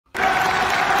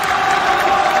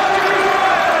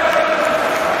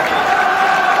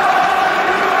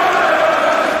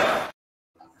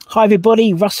Hi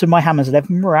everybody, Russ and my Hammers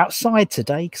 11. We're outside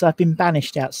today because I've been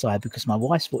banished outside because my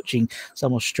wife's watching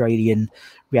some Australian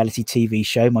reality TV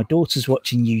show. My daughter's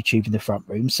watching YouTube in the front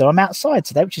room, so I'm outside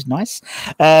today, which is nice.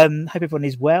 Hope everyone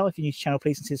is well. If you're new to the channel,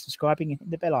 please consider subscribing and hit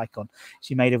the bell icon so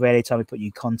you're made aware every time we put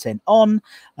new content on.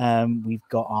 We've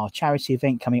got our charity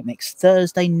event coming up next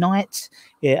Thursday night,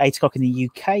 8 o'clock in the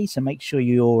UK, so make sure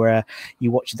you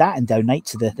watch that and donate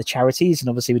to the charities. And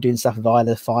obviously we're doing stuff with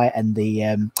Isla Fight and the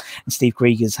and Steve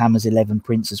Krieger's Hammers 11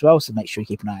 prints as well, so make sure you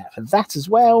keep an eye out for that as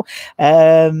well.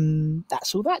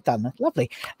 That's all that done. Lovely.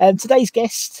 Today's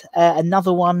guest,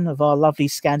 another one of our lovely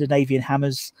Scandinavian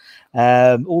hammers,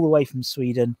 all the way from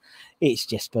Sweden. It's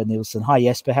Jesper Nilsson. Hi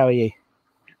Jesper, how are you?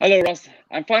 Hello Russ,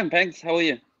 I'm fine, thanks. How are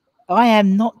you? I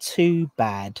am not too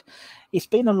bad. It's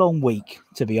been a long week,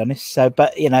 to be honest. So,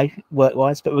 but you know,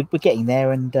 work-wise, but we're getting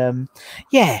there, and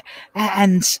yeah,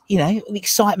 and you know, the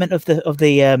excitement of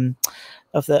the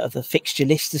fixture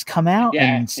list has come out.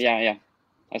 Yeah, and yeah.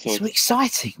 It's so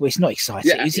exciting. Well, it's not exciting.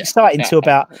 Yeah, it was exciting till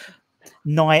about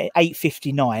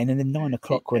 8:59, and then 9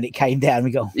 o'clock when it came down.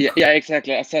 We go. Yeah,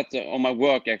 exactly. I sat on my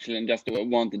work actually and just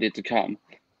wanted it to come.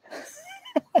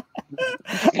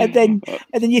 and then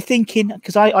you're thinking,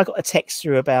 because I got a text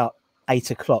through about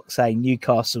 8 o'clock saying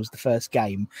Newcastle's the first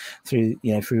game through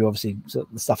obviously the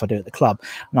stuff I do at the club,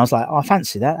 and I was like, oh, I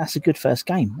fancy that. That's a good first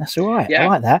game. That's all right. Yeah. I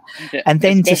like that. Yeah. And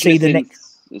then especially to see the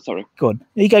next. Sorry. Go on.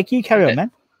 You carry on,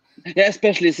 man. Yeah,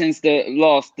 especially since the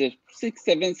last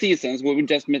 6-7 seasons where we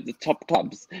just met the top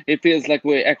clubs, it feels like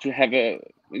we actually have a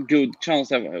good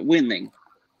chance of winning.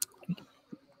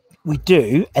 We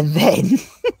do, and then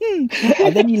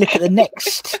you look at the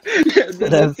next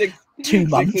 2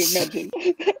 months.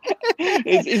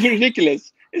 It's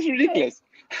ridiculous. It's ridiculous.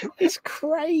 It's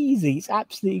crazy. It's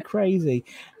absolutely crazy.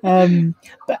 And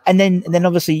then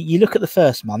obviously you look at the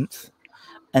first month,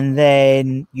 and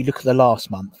then you look at the last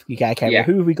month. You go, okay, well,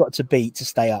 who have we got to beat to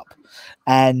stay up?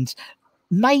 And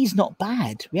May's not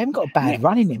bad. We haven't got a bad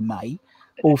running in May.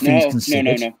 All things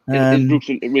considered. No. It looks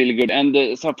really good,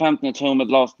 and Southampton at home at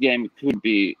last game could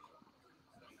be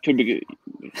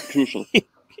crucial.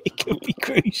 It could be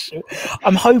crucial.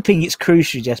 I'm hoping it's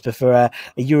crucial, Jesper, for a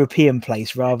European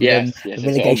place rather than a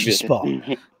relegation spot.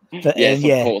 But yes,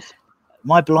 of course.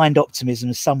 My blind optimism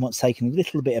has somewhat taken a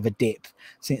little bit of a dip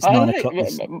since 9 o'clock.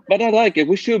 But I like it.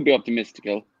 We should be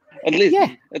optimistical, at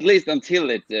least until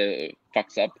it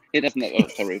fucks up. It hasn't. Oh,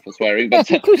 sorry for swearing,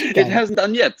 but it hasn't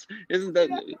done yet. Isn't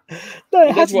that?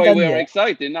 No, that's why we are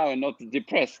excited now and not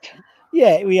depressed.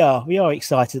 Yeah, we are. We are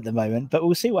excited at the moment, but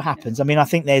we'll see what happens. I mean, I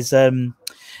think there's and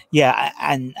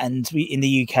we in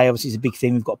the UK obviously it's a big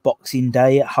thing. We've got Boxing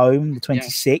Day at home, the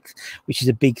 26th, which is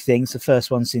a big thing. It's the first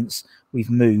one since we've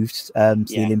moved to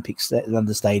the Olympics at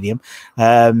London Stadium.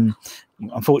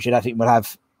 Unfortunately, I think we'll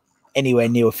have anywhere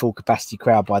near a full capacity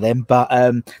crowd by then, but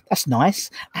that's nice.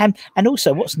 And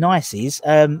also what's nice is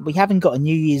we haven't got a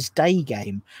New Year's Day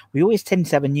game. We always tend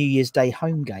to have a New Year's Day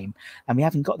home game, and we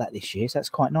haven't got that this year, so that's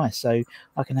quite nice. So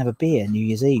I can have a beer New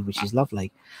Year's Eve, which is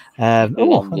lovely.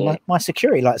 My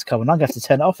security light's coming. I'm going to have to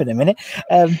turn it off in a minute.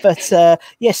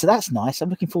 Yeah, so that's nice. I'm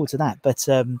looking forward to that. But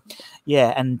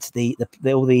yeah, and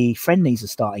all the friendlies are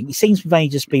starting. It seems we've only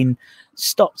just been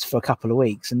stopped for a couple of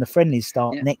weeks, and the friendlies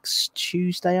start next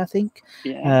Tuesday, I think.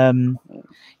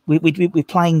 We're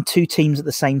playing 2 teams at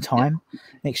the same time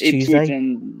next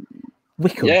Tuesday.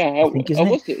 Wickham, I think,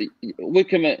 isn't it?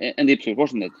 Wickham and Ipswich,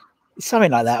 wasn't it?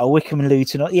 Something like that, or Wickham and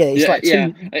Luton. Yeah, it's like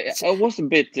two. I was a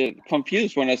bit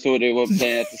confused when I saw they were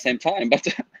playing at the same time, but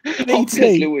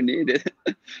obviously we need it.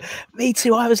 Me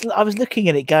too. I was looking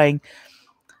at it going,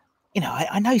 you know,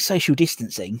 I know social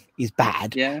distancing is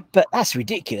bad, but that's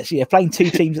ridiculous. Yeah, playing 2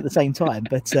 teams at the same time.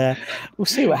 But we'll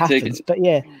see what happens. But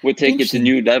yeah, we'll take it to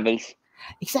new levels.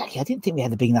 Exactly. I didn't think we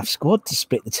had a big enough squad to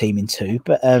split the team in 2,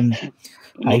 but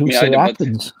we'll see what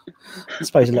happens. I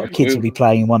suppose a lot of kids will be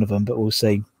playing in one of them, but we'll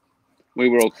see. We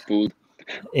were all fooled.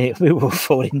 We were all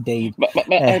fooled indeed. But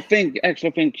I think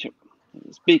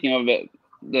speaking of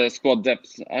the squad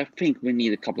depth, I think we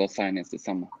need a couple of signings this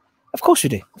summer. Of course we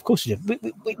do. Of course we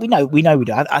do. We know we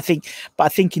do. I think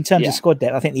in terms of squad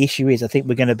depth, I think the issue is I think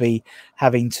we're going to be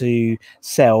having to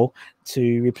sell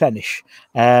to replenish.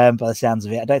 By the sounds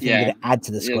of it, I don't think we're going to add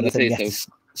to the squad. I think we have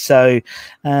to. So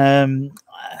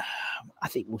I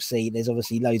think we'll see. There's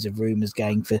obviously loads of rumours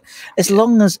going for as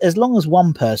long as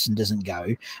one person doesn't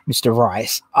go, Mr.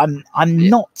 Rice. I'm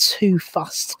not too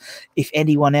fussed if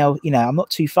anyone else. You know, I'm not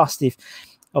too fussed if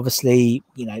obviously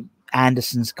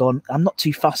Anderson's gone. I'm not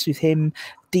too fussed with him.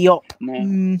 Diop,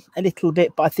 a little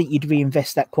bit, but I think you'd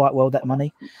reinvest that quite well, that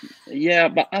money. Yeah,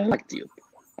 but I like Diop.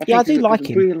 I do like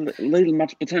him. Little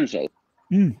much potential.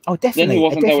 Oh, definitely. Then he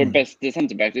wasn't our best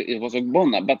centre back. It was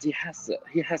Ogbonna, but he has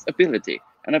ability,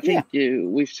 and I think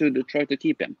we should try to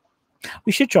keep him.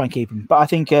 We should try and keep him, but I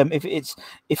think if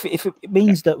it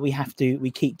means that we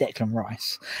keep Declan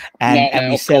Rice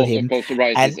and we sell him,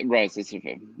 Rice is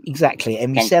exactly,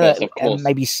 and we sell it, and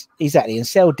maybe and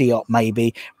sell Diop,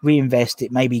 maybe reinvest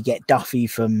it, maybe get Duffy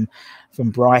from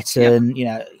Brighton,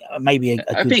 maybe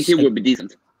I think he would be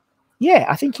decent. Yeah,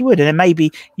 I think he would, and then maybe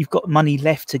you've got money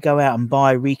left to go out and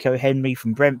buy Rico Henry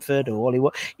from Brentford or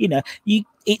Hollywood.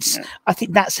 I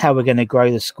think that's how we're going to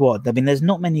grow the squad. I mean, there's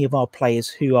not many of our players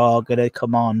who are going to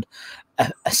command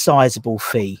a sizable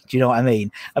fee. Do you know what I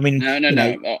mean? I mean,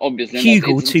 no. Obviously,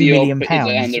 Hugo, £2 million.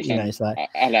 It's like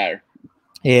Allaire.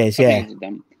 Yes, yeah.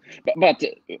 But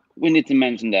we need to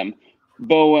mention them.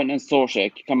 Bowen and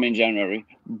Sorshak come in January.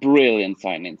 Brilliant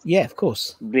signings. Yeah, of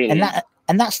course. Brilliant.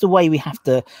 And that's the way we have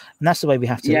to. And that's the way we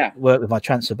have to work with our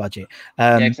transfer budget.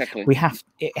 Exactly.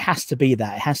 It has to be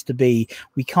that. It has to be.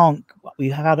 We can't. We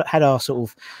have had our sort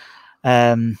of.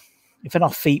 We've had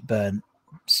our feet burnt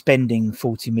spending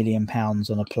 £40 million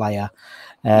on a player,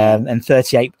 and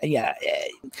 38. Yeah.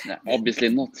 No, obviously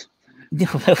not.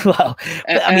 Well,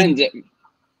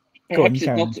 perhaps it's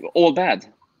not all bad.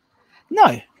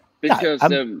 No, because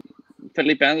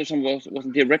Felipe Anderson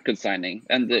wasn't a record signing,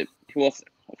 and he was.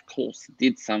 Of course,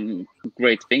 did some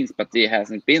great things, but he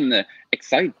hasn't been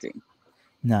exciting.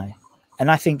 No, and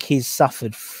I think he's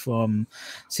suffered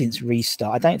since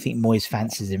restart. I don't think Moyes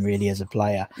fancies him really as a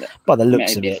player, by the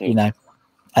looks of it. So.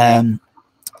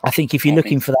 I think if you're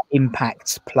looking for that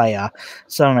impact player,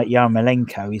 someone like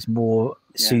Yarmolenko is more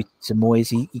suited to Moyes.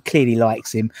 He clearly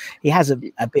likes him. He has a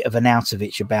bit of an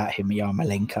Arnautovic about him,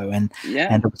 Yarmolenko, and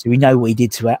obviously we know what he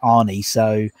did to Arnie,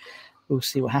 so. We'll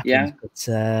see what happens.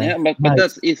 But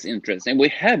that is interesting. We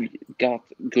have got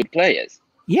good players.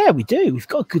 Yeah, we do. We've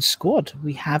got a good squad.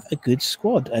 We have a good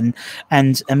squad, and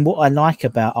what I like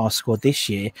about our squad this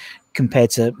year,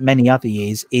 compared to many other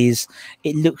years, is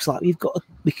it looks like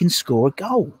we can score a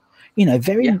goal.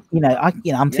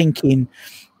 I'm thinking.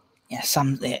 Yeah,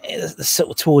 some sort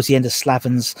of towards the end of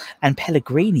Slavens and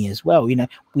Pellegrini as well.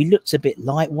 We looked a bit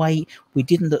lightweight. We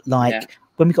didn't look like.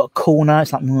 When we got a corner,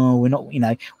 it's like, no, we're not,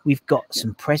 we've got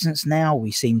some presence now.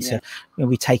 We seem to,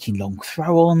 we're taking long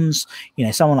throw-ons.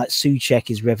 Someone like Souček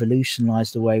has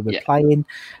revolutionized the way we're playing.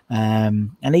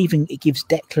 And even it gives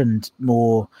Declan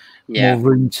more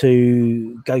room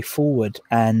to go forward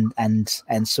and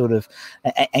sort of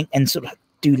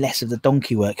do less of the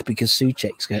donkey work because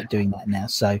Souček's doing that now.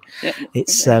 So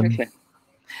it's, I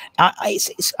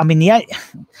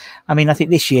think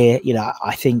this year,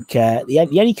 I think the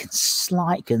only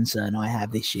slight concern I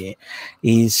have this year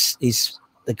is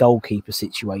the goalkeeper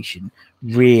situation,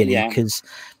 really, because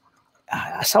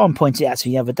someone pointed out to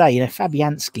me the other day,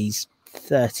 Fabianski's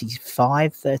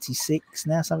 35, 36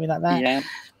 now, something like that. Yeah.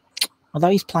 Although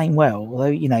he's playing well,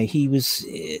 he was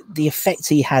the effect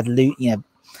he had,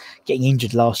 getting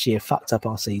injured last year fucked up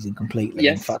our season completely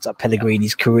and fucked up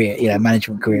Pellegrini's career,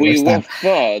 management career. We were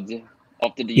third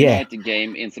after the United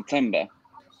game in September.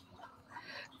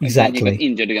 Exactly. And then he got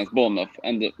injured against Bournemouth,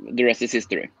 and the rest is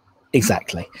history.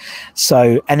 Exactly.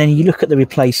 So, and then you look at the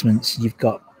replacements. You've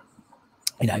got,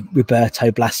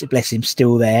 Roberto, bless him,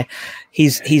 still there.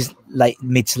 He's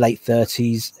mid to late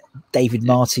 30s. David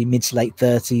Marty, mid to late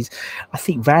 30s. I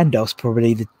think Randolph's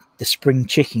probably the spring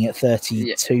chicken at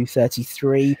 32,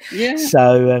 33. Yeah.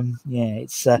 So,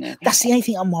 it's that's the only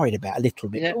thing I'm worried about a little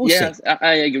bit. Yes,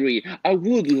 I agree. I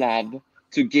would love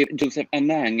to give Joseph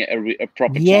Anang a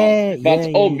proper chance.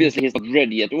 But obviously he's not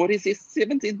ready yet. What is he,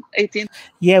 17, 18?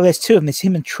 Yeah, well, there's two of them. It's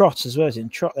him and Trott as well.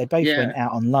 Trott, they both went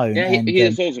out on loan. Yeah, he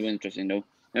is also interesting, though.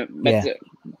 But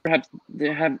perhaps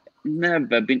they have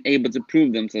never been able to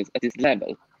prove themselves at this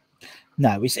level.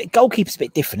 No, goalkeeper's a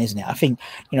bit different, isn't it? I think,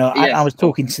 I was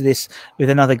talking to this with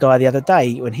another guy the other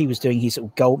day when he was doing his sort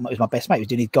of gold. It was my best mate. He was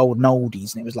doing his golden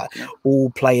oldies, and it was like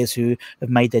all players who have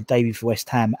made their debut for West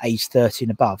Ham, aged 30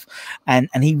 and above. And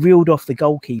he reeled off the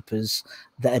goalkeepers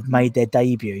that had made their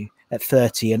debut at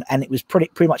 30, and it was pretty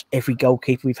much every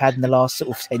goalkeeper we've had in the last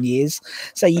sort of 10 years.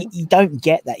 So you don't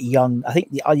get that young. I think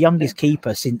our youngest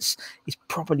keeper since is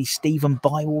probably Stephen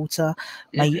Bywater.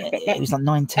 It was like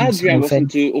 19. Adrian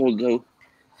wasn't too old though.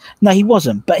 No, he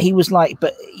wasn't. But he was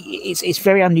but it's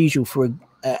very unusual for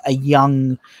a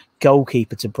young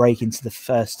goalkeeper to break into the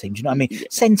first team. Do you know what I mean?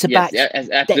 Centre back,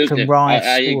 Declan Rice.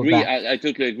 I agree. I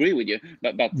totally agree with you.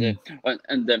 But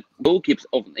and the goalkeepers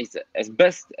often is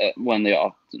best when they've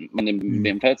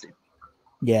been 30.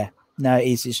 Yeah. No,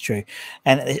 it's true,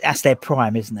 and that's their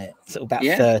prime, isn't it? Sort of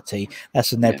about 30.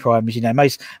 That's when their prime is. You know,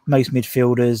 most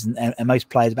midfielders and most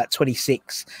players about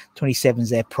 26, 27 is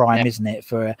their prime, isn't it?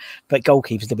 But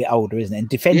goalkeepers a little bit older, isn't it? And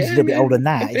defenders a little bit older than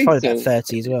that. It's probably about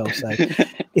 30 as well. So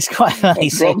it's quite funny.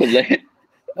 Probably.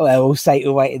 Well,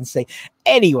 we'll wait and see.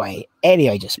 Anyway,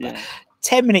 Jesper.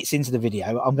 10 minutes into the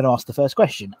video, I'm going to ask the first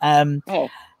question.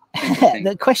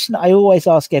 The question I always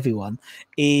ask everyone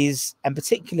is, and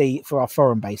particularly for our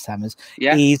foreign-based hammers,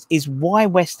 is why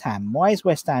West Ham? Why is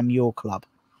West Ham your club?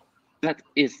 That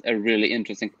is a really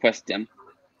interesting question.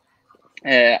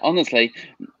 Honestly,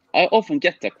 I often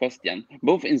get that question,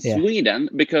 both in Sweden,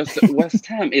 because West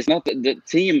Ham is not the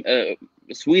team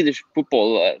Swedish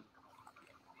football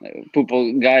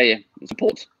guy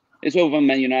supports. It's over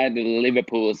Man United,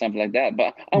 Liverpool, or something like that.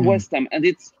 But I'm West Ham, and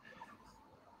it's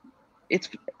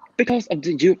because of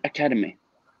the youth academy.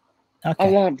 I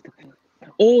loved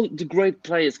all the great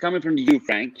players coming from the youth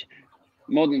rank.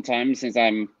 Modern times, since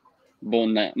I'm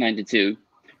born 92.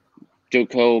 Joe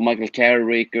Cole, Michael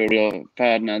Carrick, Rio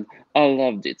Ferdinand. I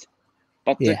loved it.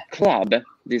 But the club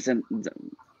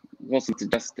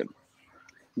wasn't just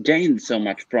gained so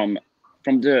much from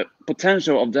the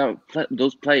potential of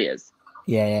those players.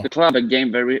 The club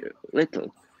gained very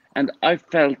little. And I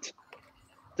felt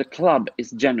the club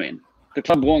is genuine. The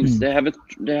club wants. They have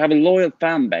a loyal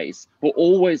fan base who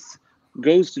always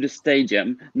goes to the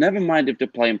stadium. Never mind if they're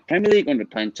playing Premier League or they're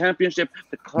playing Championship.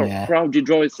 The crowd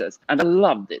rejoices, and I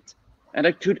loved it. And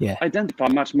I could identify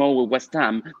much more with West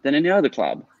Ham than any other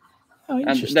club. And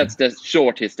that's the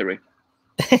short history.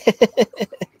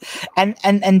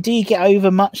 and do you get over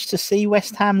much to see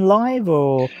West Ham live,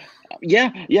 or?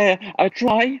 Yeah. I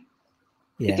try.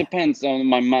 It depends on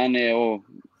my money or.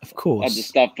 Of course. Other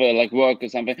stuff like work or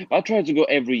something. But I try to go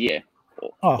every year.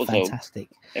 Fantastic.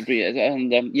 Every year.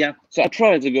 And so I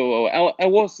try to go. I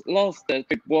was last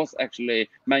trip was actually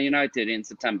Man United in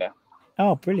September.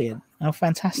 Oh, brilliant. Oh,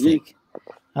 fantastic.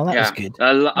 Oh, that was good.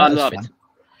 I love it.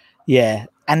 Yeah.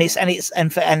 And I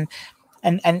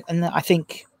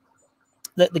think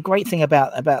that the great thing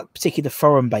about particularly the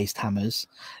foreign based hammers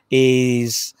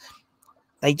is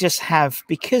they just have,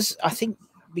 because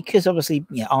obviously,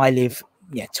 I live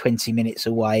 20 minutes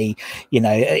away,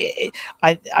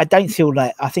 I don't feel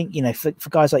like, I think, for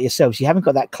guys like yourselves, you haven't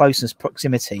got that closeness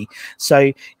proximity,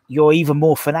 so you're even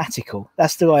more fanatical.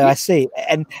 That's the way I see it,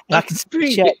 and I can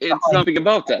think it's something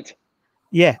about that.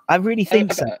 I really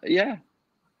think so. It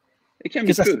can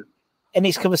be true. And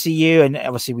it's obviously you, and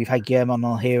obviously we've had German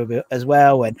on here as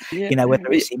well, and whether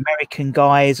it's the American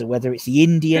guys or whether it's the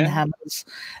Indian hammers,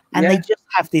 and they just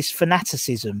have this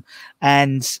fanaticism,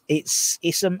 and it's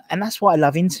and that's why I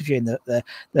love interviewing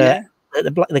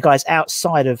the guys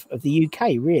outside of the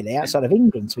UK, really outside of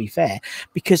England, to be fair,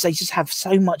 because they just have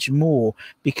so much more.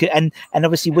 Because and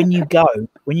obviously when you go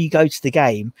to the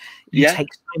game, you take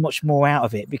so much more out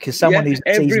of it, because someone who's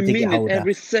every minute,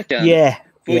 every second,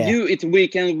 For you, it's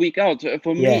week in, week out.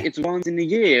 For me, it's once in a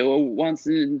year or once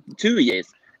in 2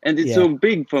 years. And it's so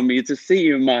big for me to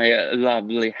see my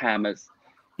lovely hammers.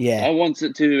 I want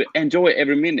to enjoy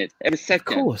every minute, every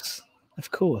second. Of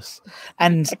course.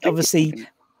 And obviously,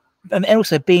 and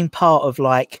also being part of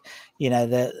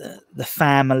the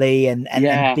family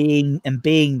and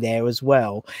being there as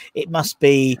well. It must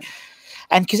be,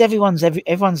 and because everyone's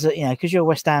because you're a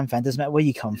West Ham fan, doesn't matter where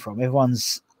you come from.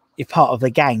 You're part of the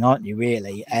gang, aren't you,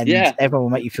 really? And everyone will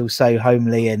make you feel so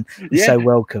homely and so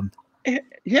welcome.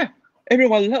 Yeah,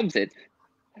 everyone loves it.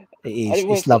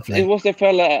 It's lovely. It was a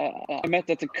fella I met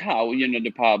at the Cow,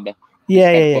 the pub.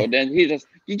 And he just,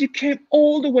 you came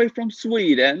all the way from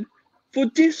Sweden for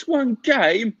this one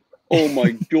game? Oh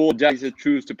my God, that is a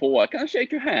true support. Can I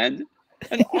shake your hand?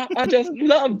 And I just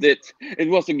loved it. It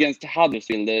was against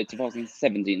Huddersfield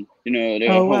 2017.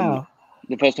 The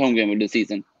first home game of the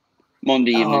season.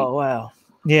 Monday evening. Oh wow,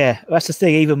 that's the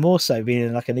thing. Even more so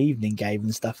being like an evening game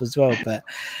and stuff as well. But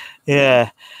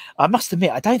I must admit,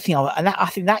 I don't think I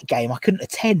think that game I couldn't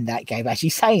attend that game. Actually,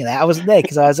 saying that I wasn't there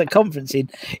because I was at a conference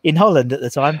in Holland at the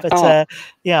time. But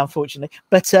unfortunately.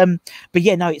 But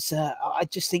it's. I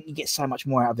just think you get so much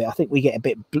more out of it. I think we get a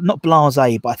bit not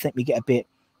blasé, but I think we get a bit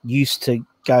used to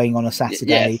going on a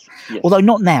Saturday. Yes. Although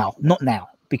not now,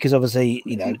 because obviously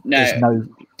there's no.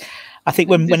 I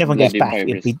think when everyone goes back,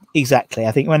 it'll be exactly.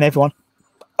 I think everyone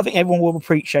will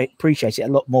appreciate it a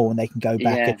lot more when they can go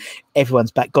back and everyone's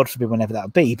back. God forbid, whenever that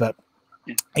will be. But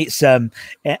it's and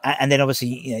then obviously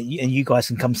you guys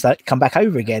can come back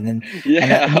over again, and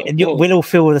we'll all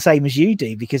feel the same as you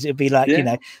do, because it'll be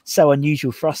like so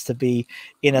unusual for us to be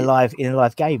in a live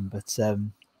game. But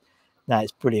no,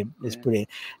 it's brilliant. It's brilliant.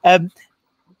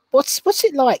 What's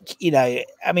it like? You know,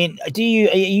 I mean, are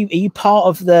you part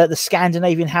of the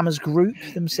Scandinavian Hammers group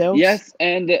themselves? Yes,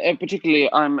 and particularly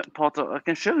I'm part of. I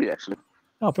can show you actually.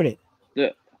 Oh, brilliant!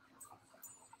 Can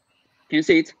you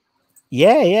see it?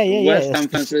 Yeah. West Ham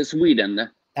fans Sweden.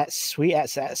 That's sweet.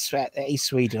 That is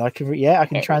Sweden. I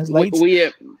can translate. We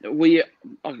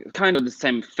are kind of the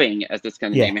same thing as the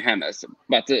Scandinavian Hammers,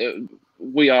 but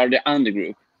we are the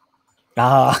undergroup.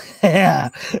 Yeah,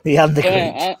 the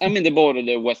undergroup. I'm in the board of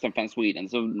the West Ham fan Sweden,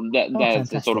 so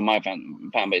that's sort of my fan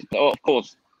base. Of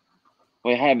course,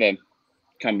 we have a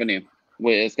company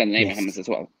with Scandinavian Hammers as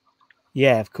well.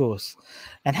 Yeah, of course.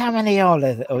 And how many are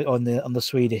there on the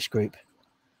Swedish group?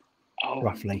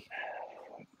 Roughly.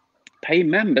 Pay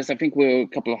members, I think we're a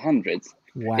couple of hundreds.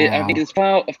 Wow. I think it's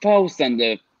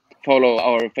 1,000 follow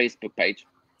our Facebook page.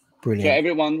 Brilliant. So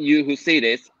everyone who see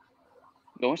this,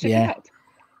 go and check it out.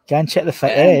 Go and check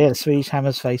the Swedish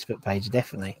Hammers Facebook page,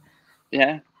 definitely.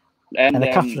 Yeah. And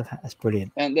a couple of that's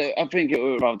brilliant. And I think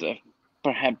around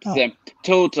perhaps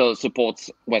total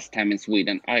supports West Ham in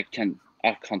Sweden. I can't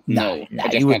know. I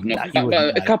just can't know.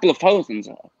 But a couple of thousands,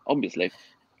 obviously.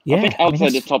 Yeah, I think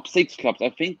outside the top 6 clubs, I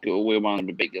think we're one of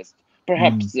the biggest.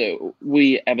 Perhaps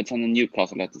we, Everton and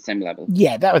Newcastle at the same level.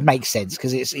 Yeah, that would make sense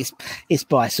because it's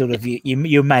by sort of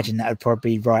you imagine that would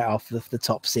probably be right off the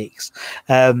top 6.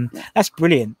 That's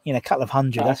brilliant. You know, a couple of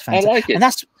hundred. That's fantastic. I like it.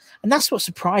 And that's what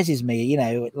surprises me. You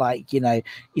know,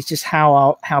 it's just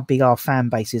how big our fan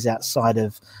base is outside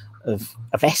of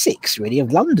Essex, really,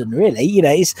 of London, really. You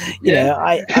know, it's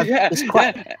it's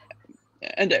quite.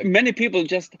 And many people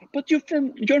but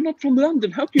you're not from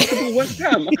London. How can you support West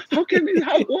Ham?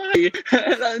 Why?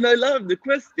 And I love the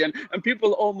question. And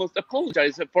people almost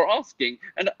apologize for asking.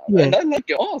 And I like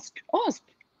it. Ask.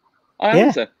 I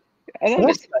answer. I love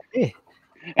it. Yeah.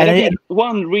 And I think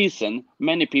one reason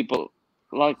many people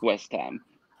like West Ham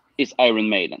is Iron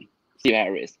Maiden. Steve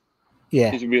Harris. Yeah.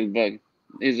 He's real big.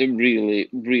 He's a really,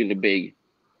 really big.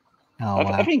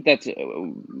 I think that's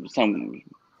some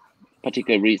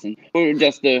particular reason, or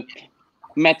just the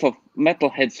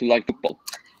metalheads who like football.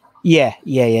 Yeah,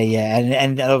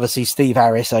 and obviously Steve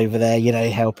Harris over there, you know,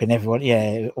 helping everyone.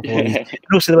 Yeah, and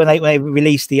also when they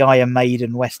released the Iron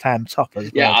Maiden West Ham top as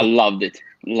well. Yeah, I loved it.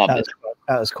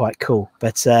 That was quite cool.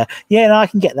 But I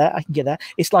can get that.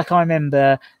 It's like I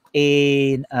remember I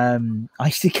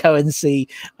used to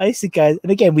go,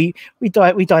 and again we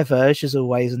diverge as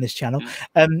always on this channel.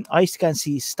 I used to go and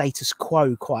see Status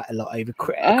Quo quite a lot over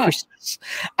Christmas,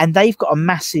 and they've got a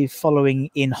massive following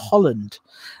in Holland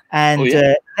and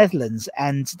Netherlands,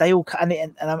 and they all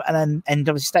and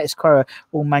obviously Status Quo are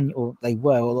all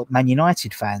Man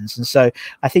United fans, and so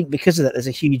I think because of that there's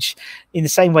a huge, in the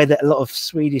same way that a lot of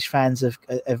Swedish fans have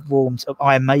warmed,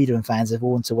 Iron Maiden fans have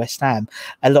warmed to West Ham,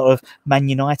 a lot of Man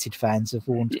United fans have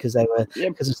warmed because they were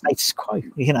because of Status Quo.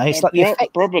 You know, it's like the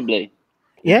effect. Probably.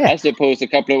 Yeah. I suppose a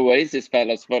couple of Oasis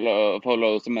fellas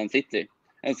follow Man City.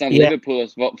 And some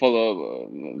Liverpoolers follow,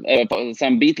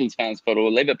 some Beatles fans follow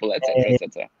Liverpool, etc.,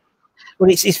 etc.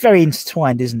 Well, it's very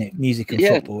intertwined, isn't it? Music and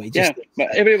football.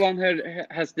 But everyone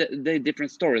has their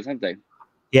different stories, haven't they?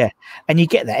 Yeah, and you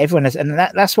get that. Everyone has, and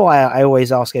that's why I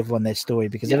always ask everyone their story,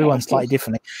 because everyone's slightly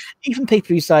different. Even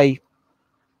people who say,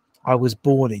 I was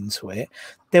born into it,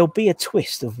 there'll be a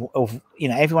twist of you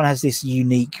know, everyone has this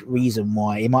unique reason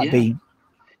why. It might be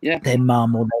their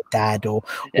mum or their dad or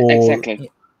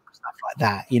exactly. Stuff like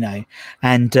that, you know.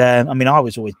 And I mean, I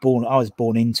was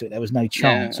born into it. There was no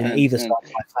chance. You know, either side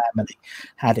of my family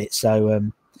had it.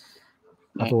 So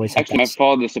I've always had my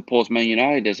father supports Man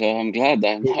United, so I'm glad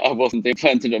that I wasn't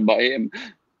implanted by him.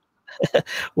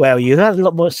 Well, you've had a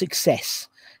lot more success.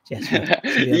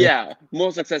 Yeah,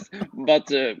 more success,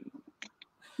 but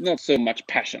not so much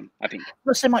passion, I think.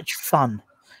 Not so much fun.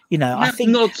 You know, I think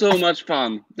not so much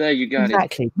fun. There you got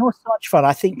it. Not so much fun.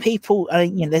 I think people,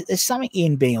 you know, there's something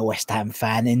in being a West Ham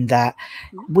fan in that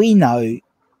we know,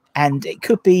 and it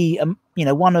could be, you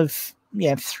know, one of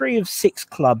 3 of 6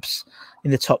 clubs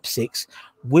in the top 6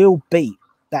 will beat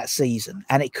that season,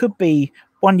 and it could be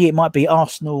one year it might be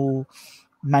Arsenal,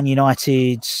 Man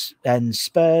United, and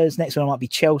Spurs. Next one might be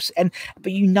Chelsea,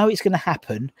 but you know it's going to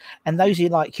happen, and those are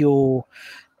like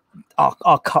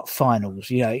our cup finals.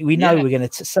 You know, we know we're going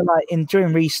to. So like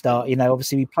during restart, you know,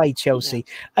 obviously we played Chelsea,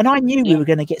 and I knew we were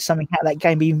going to get something out of that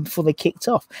game even before they kicked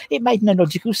off. It made no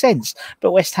logical sense,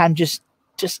 but West Ham just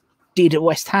did at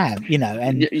West Ham, you know,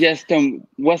 and yes,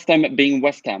 West Ham being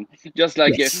West Ham, just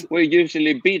like we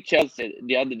usually beat Chelsea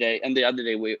the other day, and the other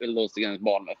day we lost against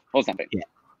Bournemouth or something. Yeah,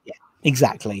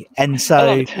 exactly. And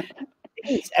so,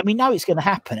 and we know it's going to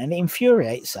happen, and it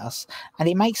infuriates us, and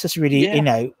it makes us really, you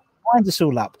know, winds us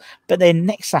all up. But then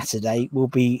next Saturday we'll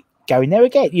be going there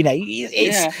again. You know,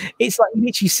 it's like you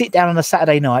literally sit down on a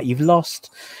Saturday night. You've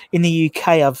lost. In the UK,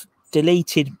 I've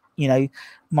deleted, you know,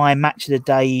 my match of the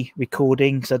day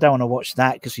recording because I don't want to watch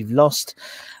that because we've lost.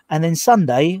 And then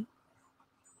Sunday,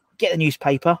 get the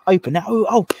newspaper, open it. We've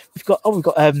got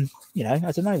you know,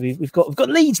 I don't know, we've got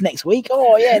Leeds next week.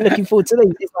 Oh yeah, looking forward to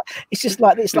Leeds.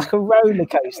 It's like a roller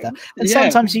coaster. And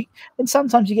sometimes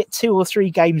you get 2 or 3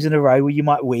 games in a row where you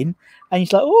might win,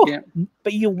 and you're like,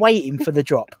 but you're waiting for the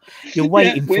drop. You're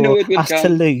waiting for us to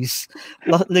lose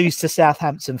to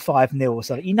Southampton 5-0 or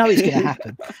something. You know it's going to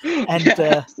happen, and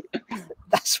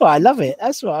that's why I love it.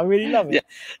 That's why I really love it.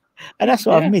 And that's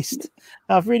what I've missed.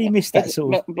 I've really missed that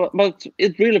sort of. But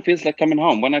it really feels like coming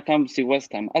home. When I come to see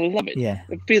West Ham, I love it. Yeah,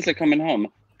 it feels like coming home.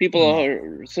 People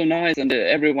are so nice, and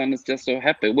everyone is just so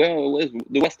happy. Well,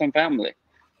 the West Ham family.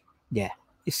 Yeah,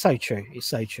 it's so true. It's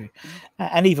so true,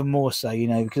 and even more so, you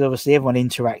know, because obviously everyone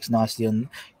interacts nicely on,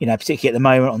 you know, particularly at the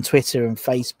moment on Twitter and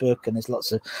Facebook, and there's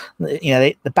lots of, you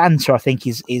know, the banter I think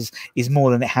is more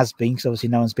than it has been because obviously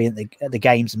no one's been at the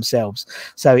games themselves.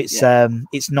 So it's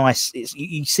nice.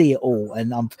 You see it all,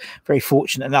 and I'm very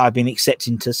fortunate that I've been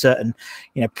accepted into certain,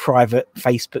 you know, private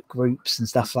Facebook groups and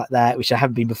stuff like that, which I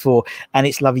haven't been before, and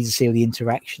it's lovely to see all the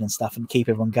interaction and stuff and keep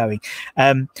everyone going.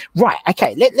 Right,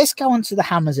 okay, let's go on to the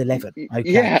Hammers 11.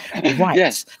 Okay. Yeah. Right.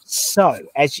 Yes. So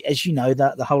as you know,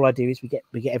 that the whole idea is we get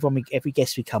everyone, every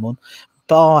guest we come on,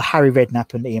 bar Harry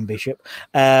Redknapp and Ian Bishop,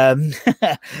 to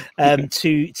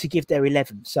give their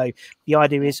 11. So the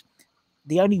idea is,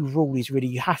 the only rule is really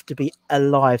you have to be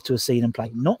alive to have seen them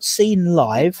play, not seen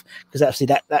live, because actually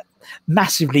that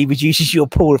massively reduces your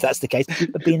pool if that's the case,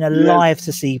 but being alive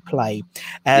to see play.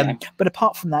 But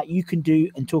apart from that, you can do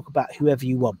and talk about whoever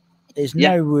you want. There's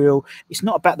no real. It's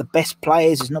not about the best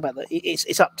players. It's not about the.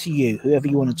 It's up to you, whoever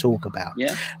you want to talk about.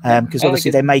 Because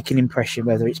obviously they make an impression,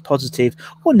 whether it's positive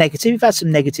or negative. We've had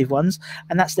some negative ones,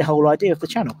 and that's the whole idea of the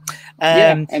channel.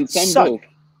 And some both.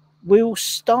 We'll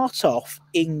start off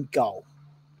in goal.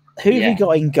 Who have we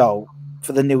got in goal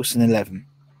for the Nilsson 11?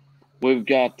 We've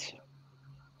got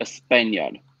a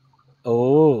Spaniard.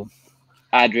 Oh,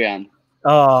 Adrian.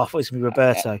 Oh, I thought it was going to be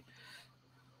Roberto.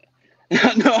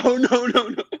 No.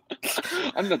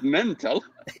 I'm not mental.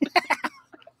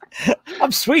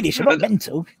 I'm Swedish. I'm not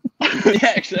mental.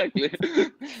 Yeah, exactly.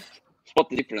 Spot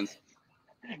the difference.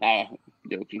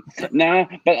 Joking. No,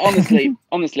 but honestly,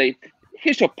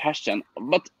 here's your passion.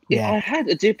 But I had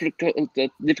a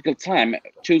difficult time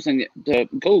choosing the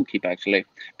goalkeeper, actually,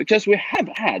 because we have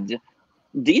had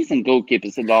decent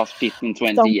goalkeepers the last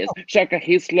 15-20 years. Shaka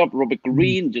Hislop, Robert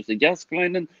Green, Jussi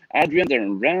Jaskalainen, Adrian,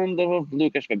 Darren Randolph,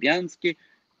 Lukas Fabianski.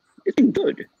 It's been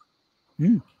good.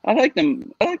 I like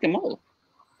them. I like them all.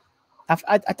 I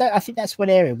think that's one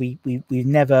area we've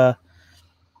never.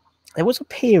 There was a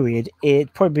period.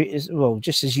 It probably is, well,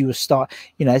 just as you were it's a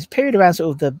period around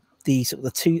sort of the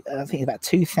two, I think about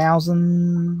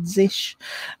 2000s-ish,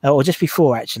 or just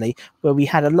before actually, where we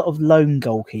had a lot of lone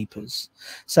goalkeepers.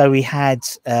 So we had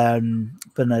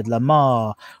Bernard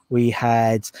Lamar, we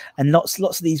had, and lots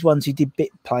of these ones who did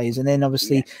bit players, and then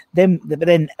obviously but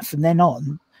then from then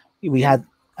on we had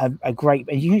a great,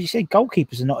 and you said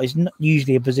goalkeepers is not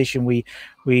usually a position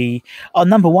our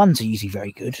number ones are usually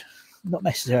very good. Not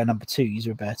necessarily a number two, is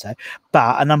Roberto, but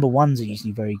our number ones are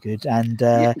usually very good, and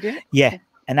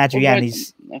and Adrian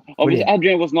is. Obviously,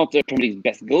 Adrian was not the Premier League's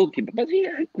best goalkeeper, but he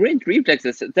had great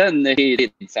reflexes. Then he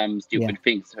did some stupid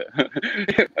things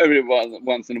every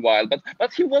once in a while. But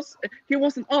he was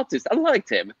an artist. I liked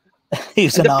him. He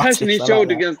was an artist. The passion he showed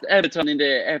against Everton in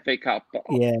the FA Cup.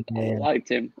 I liked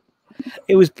him.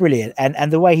 It was brilliant,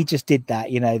 and the way he just did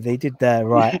that, they did the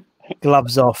right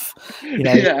gloves off,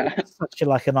 such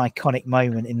like an iconic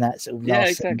moment in that sort of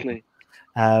last exactly.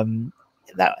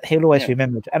 That he'll always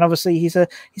remember, and obviously he's a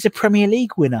Premier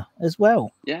League winner as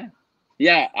well. I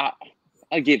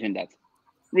give him that.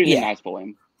 Really nice for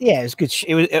him. Yeah, it was good.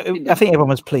 I think everyone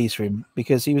was pleased for him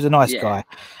because he was a nice guy.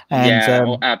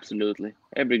 And, absolutely.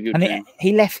 Every good. And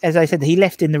he left, as I said, he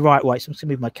left in the right way. So I'm just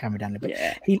gonna move my camera down a bit.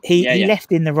 He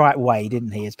left in the right way,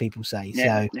 didn't he? As people say.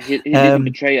 Yeah. So he didn't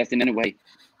betray us in any way.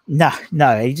 No.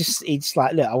 He just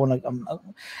like, look, I want to.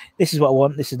 This is what I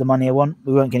want. This is the money I want.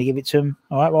 We weren't going to give it to him.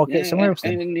 All right, well, I'll get somewhere else.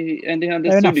 And he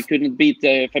understood he couldn't beat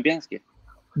Fabianski.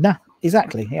 No,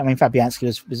 exactly. I mean,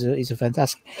 Fabianski he's a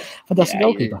fantastic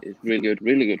goalkeeper. He's really good,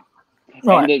 really good.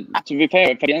 Right. And, to be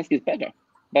fair, Fabianski is better.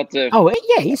 But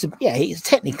he's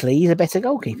technically a better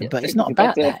goalkeeper, but it's not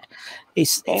about that.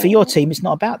 It's for your team. It's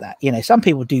not about that. Some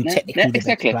people do technically the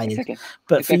better players,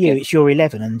 but for you, it's your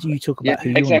 11, and you talk about who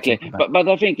you want to talk about. But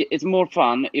I think it's more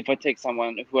fun if I take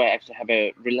someone who I actually have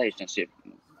a relationship.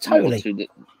 Totally.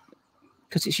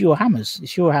 Because it's your hammers.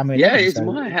 It's your hammer. Yeah, 11, it's so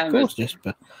my hammers. Of course,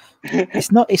 Jesper.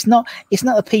 It's not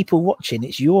the people watching.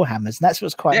 It's your hammers, and that's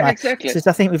what's quite nice. Exactly. Since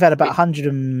I think we've had about 100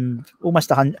 and almost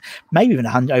 100, maybe even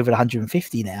 100, over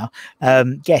 150 now.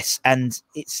 Guests, and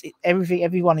everything.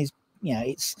 Everyone is,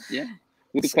 it's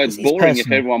would be quite boring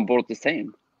if everyone bought the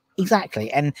same. Exactly,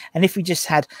 and if we just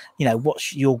had,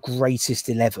 what's your greatest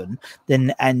 11,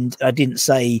 then, and I didn't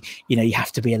say, you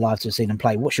have to be alive to have seen them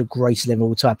play. What's your greatest 11 all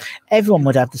the time? Everyone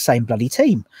would have the same bloody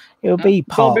team. It would be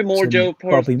Bobby Moore, Joe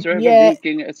Parks, Trevor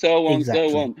Deakin, so on,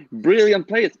 so on. Brilliant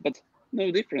players, but no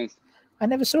difference. I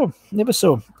never saw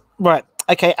him. Right.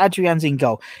 Okay, Adrian's in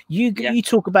goal. You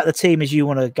talk about the team as you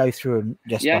want to go through them,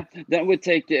 Jesper. Yeah, then we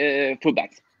take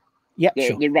fullbacks. Yeah,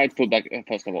 sure. The right fullback,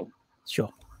 first of all. Sure.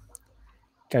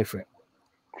 Go for it.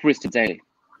 Christian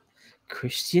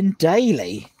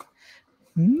Daly.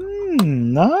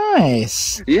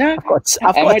 Nice. Yeah. I've got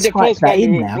to type that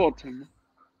in now.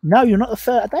 No, you're not the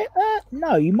first.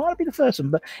 No, you might be the first one,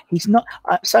 but he's not.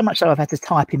 So much so I've had to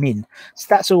type him in. So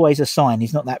that's always a sign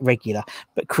he's not that regular.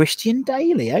 But Christian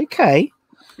Daly, okay.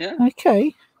 Yeah.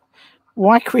 Okay.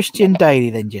 Why Christian Daly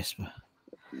then, Jesper?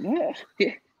 Yeah,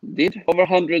 he did over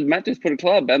 100 matches for the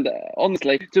club, and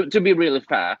honestly, to be really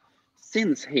fair,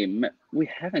 since him, we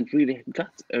haven't really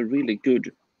got a really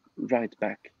good right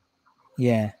back.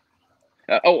 Yeah.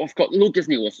 Of course, Lucas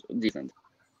Neal was decent.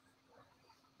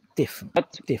 Different.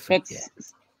 But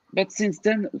since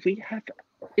then,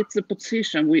 it's a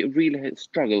position we really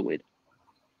struggle with.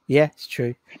 Yeah, it's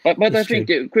true. But I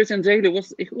think Christian Daly I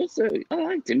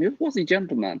liked him. He was a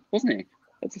gentleman, wasn't he?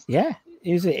 Yeah,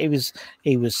 he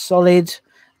was solid.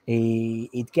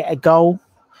 He'd get a goal.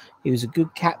 He was a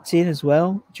good captain as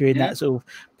well during that sort of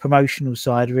promotional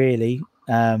side, really.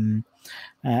 And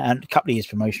a couple of years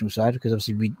promotional side, because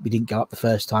obviously we didn't go up the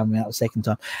first time, we went out the second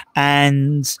time.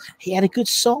 And he had a good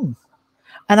song.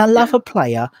 And I love a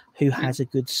player who has a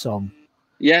good song.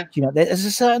 Yeah. There's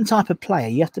a certain type of player.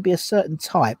 You have to be a certain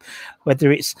type,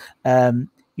 whether it's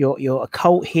you're a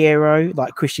cult hero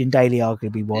like Christian Daly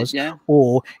arguably was,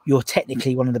 or you're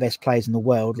technically one of the best players in the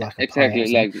world, like a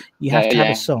player. You have to have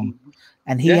a song.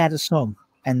 And he had a song,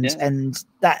 and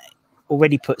that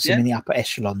already puts him in the upper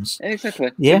echelons.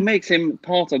 Exactly. Yeah, it makes him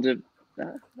part of the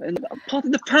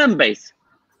fan base.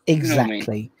 Exactly. You know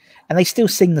I mean? And they still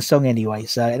sing the song anyway,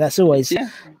 so that's always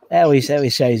that always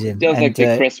shows him. Just like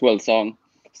the Cresswell song.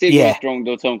 Still going strong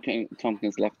though.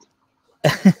 Tompkins left.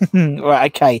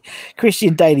 Right. Okay.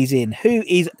 Christian Daly's in. Who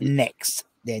is next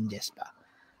then, Jesper?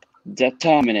 The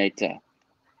Terminator,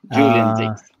 Julian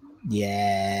Dix.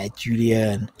 Yeah,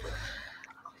 Julian.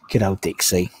 Good old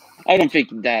Dixie. I don't think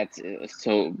that's a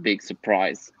so big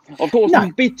surprise. Of course, he's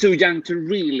a bit too young to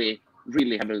really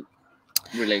have a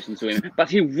relation to him, but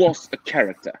he was a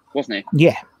character, wasn't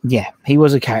he? Yeah, he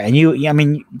was a character.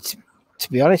 And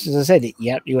to be honest, as I said,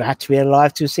 you had to be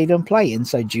alive to see them play, and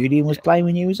so Julian was playing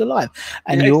when he was alive,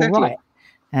 and you're right.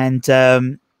 And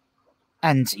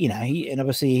he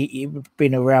obviously he'd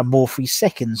been around more for his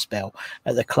second spell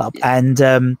at the club, and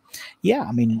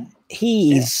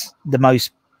he is the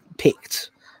most picked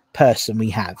person we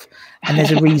have, and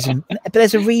there's a reason. But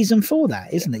there's a reason for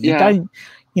that, isn't it? You don't,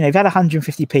 you've had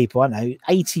 150 people. I know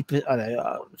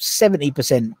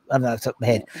 70%. I don't know, off the top of my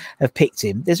head, have picked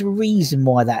him. There's a reason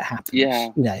why that happens.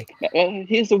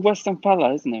 He's a Western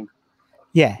fella, isn't he?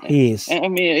 Yeah, he is. I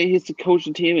mean, he's the coach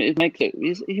of the team.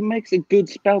 He makes a good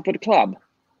spell for the club.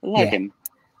 I like him.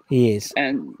 He is.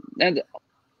 And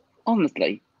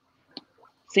honestly,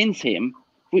 since him,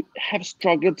 we have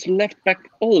struggled to left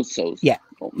back also. Yeah.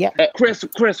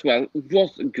 Cresswell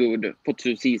was good for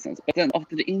 2 seasons, but then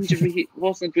after the injury, he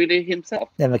wasn't really himself.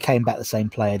 Never came back the same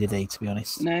player, did he? To be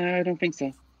honest. No, I don't think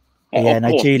so.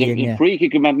 Julian. The free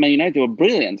kick at Man United were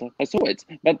brilliant. I saw it,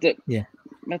 but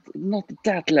not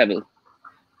that level.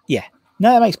 Yeah,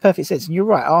 no, that makes perfect sense. And you're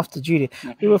right. After Julian,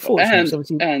 we were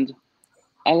fortunate. And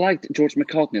I liked George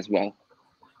McCartney as well.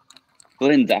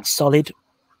 Linda, solid.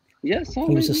 Yeah, solid.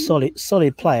 He was a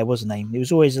solid player, wasn't he? He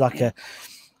was always like a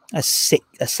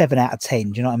 7 out of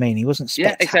 10. Do you know what I mean? He wasn't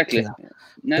spectacular,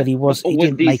 no, but he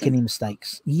didn't make any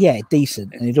mistakes. Yeah,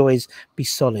 decent, and he'd always be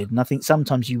solid. And I think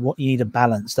sometimes you need a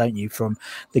balance, don't you, from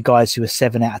the guys who are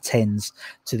 7 out of 10s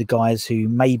to the guys who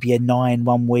maybe a 9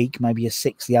 one week, maybe a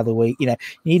 6 the other week. You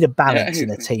need a balance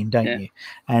in a team, don't you?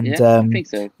 And I think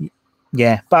so.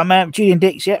 Yeah, but Julian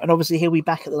Dix, and obviously he'll be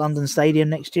back at the London Stadium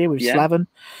next year with Slaven,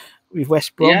 with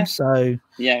West Brom. So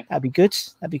that'd be good.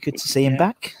 That'd be good to see him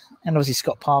back. And obviously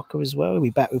Scott Parker as well. He'll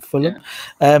be back with Fulham.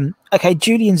 Okay,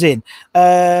 Julian's in.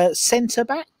 Centre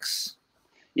backs.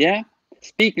 Yeah.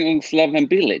 Speaking of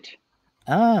Slaven Bilic,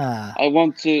 I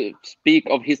want to speak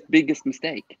of his biggest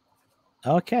mistake.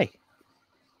 Okay.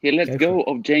 he let go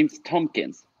of James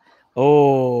Tompkins.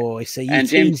 Oh, so you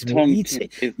teased me.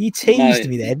 You teased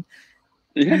me then.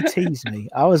 You teased me.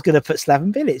 I was going to put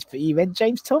Slaven Bilic, but you went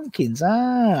James Tompkins.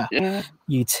 Yeah.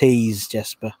 You teased,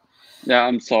 Jesper. Yeah,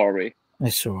 I'm sorry.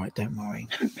 It's all right. Don't worry.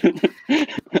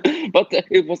 But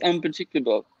it was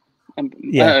unpredictable.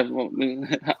 Yeah.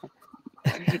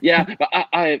 Yeah, but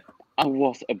I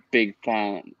was a big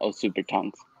fan of Super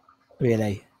Tanks.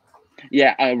 Really?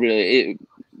 Yeah,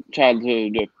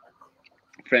 childhood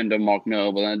friend of Mark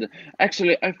Noble, and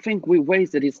actually I think we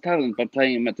wasted his talent by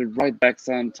playing him at the right back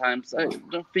sometimes. I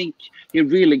don't think he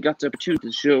really got the opportunity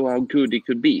to show how good he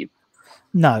could be.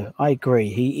 No, I agree.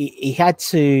 He had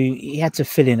to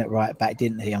fill in at right back,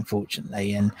 didn't he?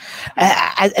 Unfortunately, and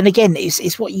again,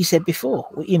 it's what you said before.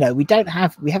 You know, we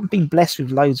haven't been blessed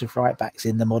with loads of right backs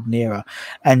in the modern era,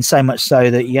 and so much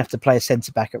so that you have to play a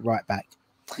centre back at right back.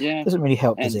 Yeah, doesn't really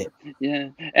help, does it? Yeah,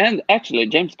 and actually,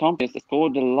 James Tompkins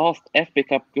scored the last FA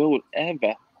Cup goal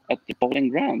ever at the Bowling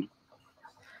Ground.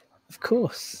 Of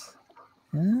course.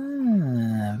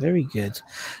 Very good,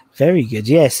 very good.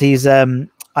 Yes, he's.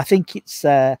 I think it's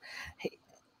a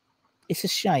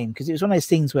shame because it was one of those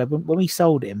things where when we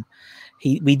sold him,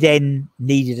 we then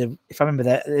needed if I remember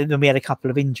that, then we had a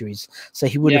couple of injuries, so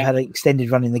he would have had an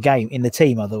extended run in the game in the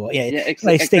team otherwise.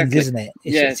 Those things, isn't it?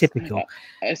 It's typical.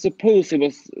 I suppose it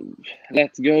was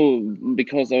let go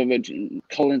because of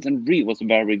Collins and Reed was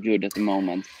very good at the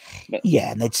moment. But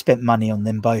and they'd spent money on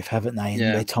them both, haven't they?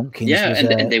 And Tompkins,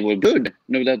 and they were good,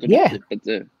 no doubt about it. But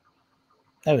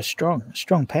they were strong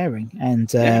pairing,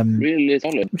 and really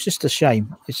solid. It was just a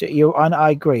shame.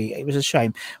 I agree. It was a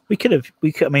shame. We could.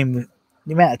 I mean,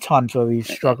 the amount of times where we've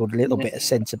struggled a little bit at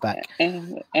centre back.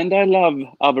 And I love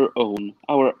our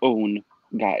own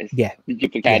guys. Yeah, the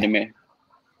Youth Academy. Yeah.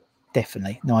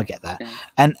 Definitely. No, I get that.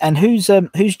 Yeah. And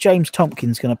who's James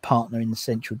Tompkins going to partner in the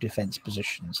central defence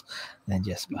positions? Then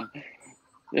Jesper.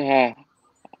 I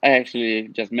actually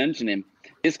just mentioned him.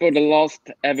 He scored the last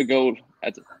ever goal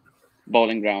at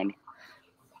Bowling Ground.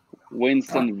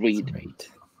 Winston Reid.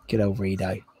 Good old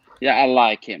Reedo. Yeah, I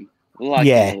like him. Him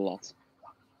a lot.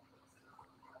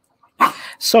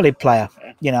 Solid player.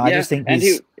 You know, I just think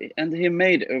he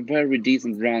made a very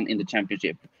decent run in the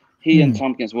championship. He and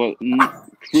Tompkins were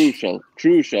crucial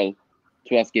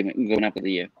to us going up of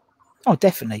the year. Oh,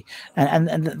 definitely,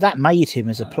 and that made him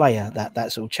as a player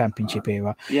that sort of championship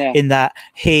era. Yeah. In that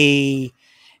he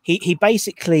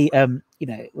basically you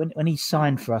know, when he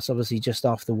signed for us, obviously just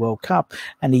after the World Cup,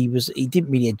 and he didn't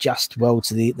really adjust well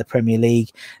to the Premier League.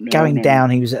 Going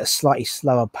down, he was at a slightly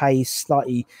slower pace,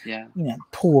 slightly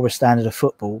poorer standard of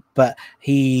football, but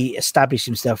he established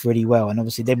himself really well. And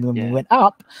obviously then when we went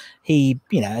up, he,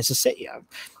 you know, as I said,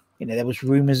 you know, there was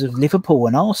rumours of Liverpool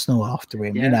and Arsenal after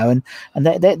him, you know, and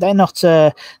they're not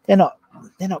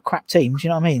crap teams, you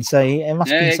know what I mean? So it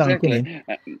must be something in him.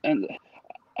 And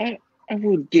I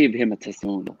would give him a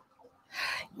testimonial.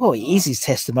 Well, it is his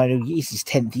testimonial. It's his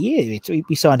 10th year.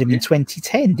 We signed him in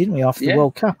 2010, didn't we, after the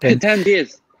World Cup? And 10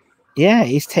 years. Yeah,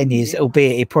 it's 10 years,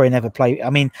 albeit he probably never played. I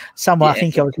mean, I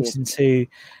think I was listening to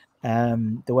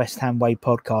the West Ham Way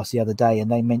podcast the other day, and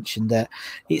they mentioned that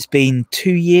it's been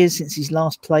 2 years since he's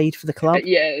last played for the club.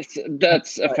 Yes,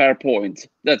 that's a fair point.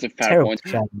 That's a fair point.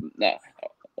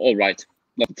 All right.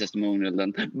 Not a testimonial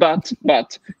then,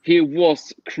 but he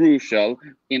was crucial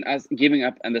in us giving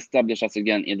up and establish us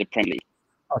again in the Premier League.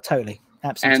 Oh, totally,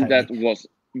 absolutely. And that was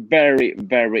very,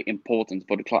 very important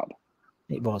for the club.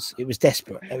 It was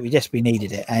desperate. We desperately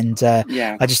needed it, and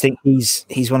I just think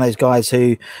he's one of those guys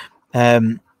who,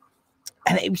 and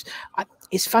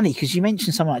it's funny because you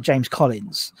mentioned someone like James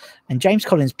Collins, and James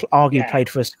Collins arguably played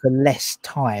for us for less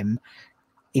time,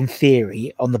 in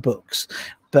theory, on the books.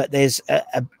 But there's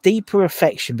a deeper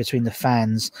affection between the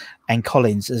fans and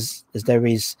Collins as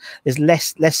there's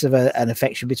less of an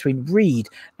affection between Reed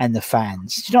and the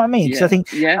fans. Do you know what I mean? Because I think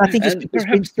it's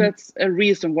perhaps that's a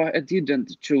reason why I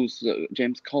didn't choose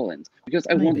James Collins, because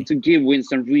I wanted to give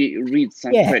Winston Reed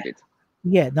some credit.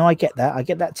 Yeah, no, I get that. I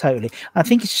get that totally. I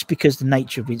think it's just because the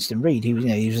nature of Winston Reed.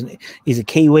 He's a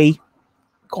Kiwi,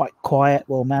 quite quiet,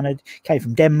 well mannered, came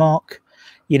from Denmark.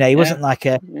 You know, he wasn't like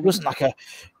a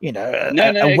you know,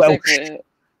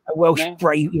 a Welsh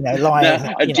brave, you know,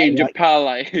 lion, a ginger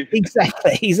pally.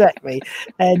 Exactly.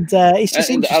 And it's just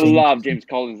interesting. I love James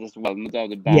Collins as well, no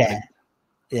doubt about it.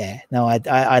 Yeah, no,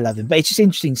 I love him, but it's just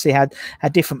interesting to see how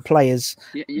different players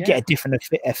get a different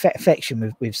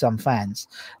affection with some fans.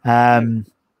 And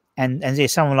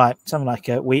someone like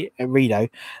Reedo,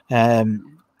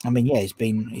 I mean, yeah,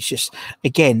 it's just,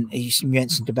 again, you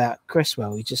mentioned about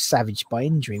Cresswell, he's just savaged by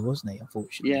injury, wasn't he,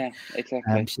 unfortunately? Yeah,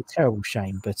 exactly. It's a terrible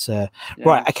shame, but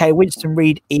right, okay, Winston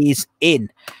Reid is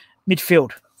in.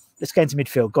 Midfield. Let's go into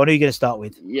midfield. Go on, who are you going to start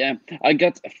with? Yeah, I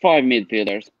got 5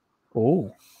 midfielders.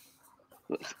 Oh,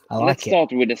 let's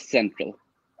start with the central.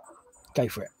 Go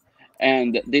for it.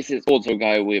 And this is also a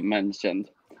guy we mentioned.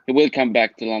 He will come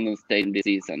back to London Stadium this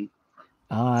season.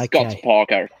 Okay. Scott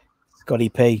Parker. Scotty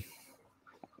P.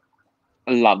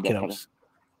 I love that.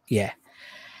 Yeah.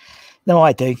 No,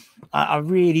 I do. I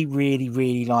really, really,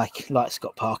 really like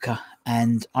Scott Parker,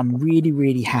 and I'm really,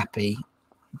 really happy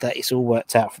that it's all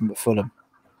worked out from Fulham.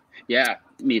 Yeah,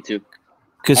 me too.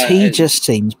 Because he just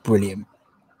seems brilliant.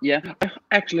 Yeah, I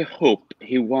actually hope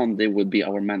he one day would be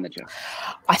our manager.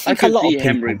 I think a lot of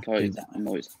people do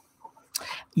that.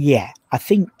 Yeah, I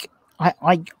think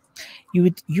you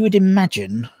would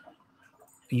imagine,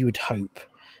 you would hope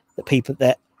that people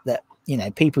that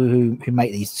people who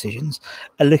make these decisions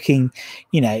are looking,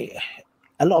 a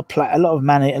lot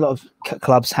of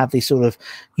clubs have this sort of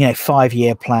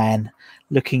 5-year plan,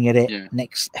 looking at it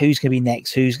next, who's going to be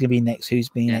next,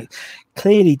 next.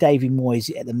 Clearly Davy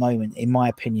Moyes at the moment, in my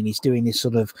opinion, is doing this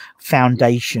sort of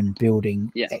foundation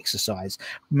building exercise,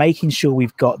 making sure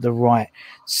we've got the right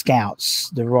scouts,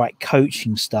 the right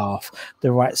coaching staff,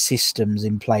 the right systems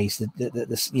in place,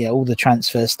 all the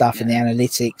transfer stuff and the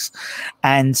analytics,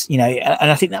 and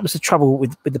and I think that was the trouble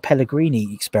with the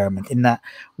Pellegrini experiment, in that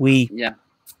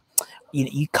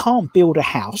you can't build a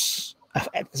house,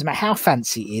 doesn't matter how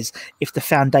fancy it is, if the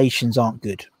foundations aren't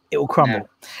good. It will crumble.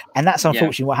 And that's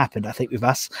unfortunately what happened, I think, with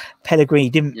us. Pellegrini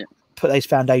didn't put those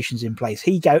foundations in place.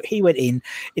 He went in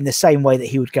the same way that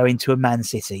he would go into a Man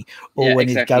City, or when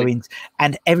he'd go in,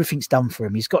 and everything's done for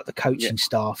him. He's got the coaching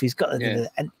staff, he's got and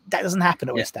that doesn't happen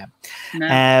at West Ham.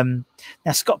 No.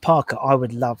 Now Scott Parker, I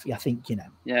would love, I think,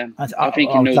 I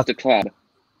think he knows the club.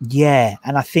 Yeah,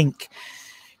 and I think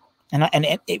and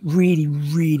it really,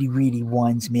 really, really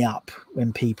winds me up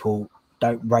when people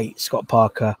don't rate Scott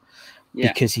Parker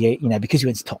because he went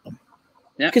to Tottenham.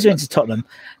 Because he went to Tottenham.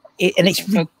 And it's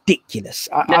ridiculous.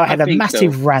 I had a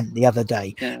massive rant the other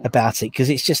day about it, because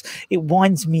it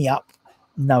winds me up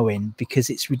knowing, because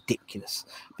it's ridiculous.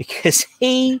 Because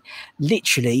he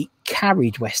literally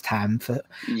carried West Ham for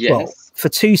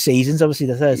 2 seasons. Obviously,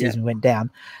 the third season went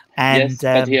down. And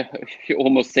but he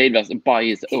almost saved us by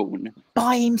his own.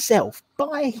 By himself.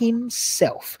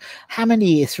 How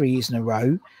many 3 years in a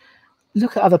row?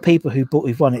 Look at other people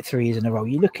who've won it 3 years in a row.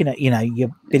 You're looking at, your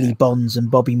Billy Bonds and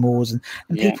Bobby Moores and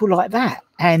people like that.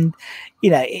 And,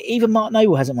 even Mark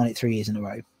Noble hasn't won it 3 years in a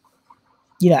row.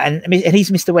 And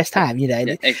he's Mr. West Ham,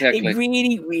 Exactly. It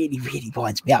really, really, really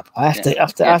winds me up. I have to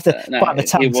bite my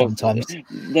tongue sometimes.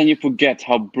 Then you forget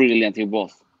how brilliant he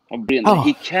was. How brilliant.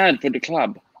 He cared for the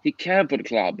club.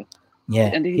 Yeah.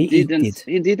 And he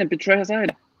didn't betray us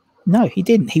either. No, he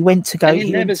didn't. He went to go. And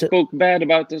he never spoke bad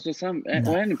about us or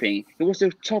anything. He was a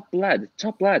top lad.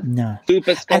 No.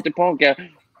 Super Scotty Parker.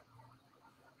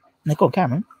 No, go on,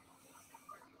 Cameron.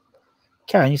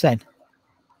 Karen, you saying?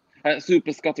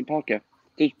 Super Scotty Parker.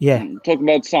 Talk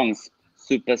about songs.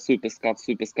 Super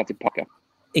Scotty Parker.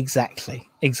 Exactly.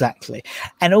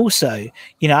 And also,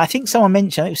 I think someone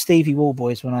mentioned, it was Stevie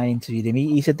Wallboys when I interviewed him.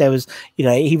 He said there was,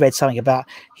 he read something about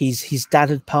his dad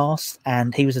had passed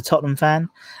and he was a Tottenham fan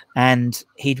and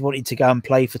he'd wanted to go and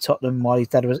play for Tottenham while his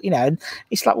dad was, and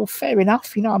it's like, well, fair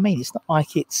enough. You know what I mean? It's not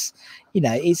like it's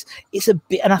a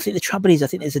bit, and I think the trouble is, I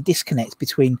think there's a disconnect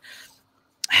between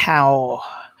how,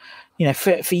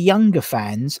 for younger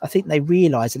fans, I think they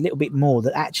realise a little bit more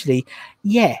that actually,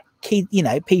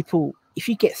 people, if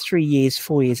you get 3 years,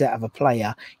 4 years out of a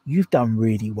player, you've done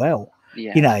really well.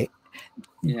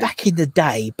 Back in the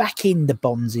day, back in the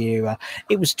Bonds era,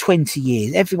 it was 20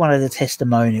 years. Everyone had a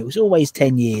testimonial. It was always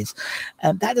 10 years.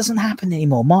 That doesn't happen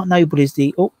anymore. Mark Noble is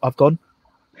the... Oh, I've gone.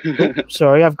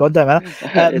 Sorry, I've gone. Don't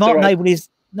matter. Mark Noble is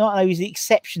not only the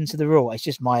exception to the rule. It's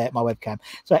just my webcam.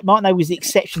 So Mark Noble is the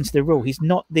exception to the rule. He's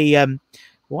not the...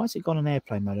 why has it gone on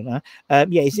airplane mode? I don't know.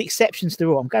 It's the exception to the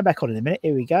rule. I'm going back on in a minute.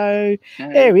 Here we go.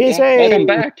 There he is. Welcome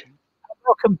back.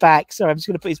 Welcome back. Sorry, I'm just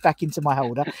going to put his back into my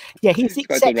holder. Yeah, he's the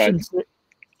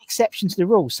exception to the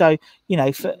rule. So,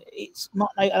 it's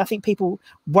Mark Noble. I think people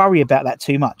worry about that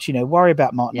too much. Worry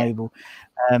about Mark Noble.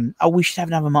 We should have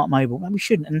another Mark Noble. No, we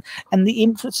shouldn't. And the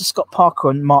influence of Scott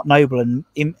Parker and Mark Noble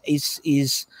is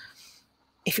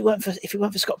if it weren't for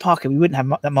Scott Parker, we wouldn't have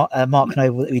Mark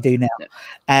Noble that we do now.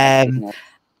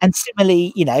 And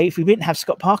similarly, if we didn't have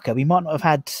Scott Parker, we might not have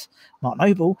had Mark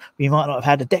Noble. We might not have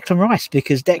had a Declan Rice,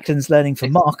 because Declan's learning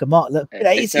from Mark, and Mark,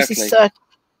 it's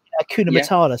Hakuna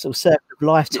Matata, sort of circle of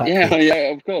life type thing.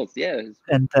 Yeah, of course, yes.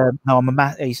 And no,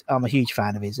 I'm a huge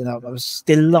fan of his, and I was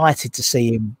delighted to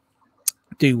see him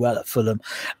do well at Fulham,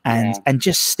 and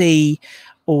just see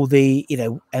all the,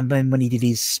 and then when he did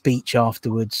his speech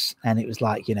afterwards, and it was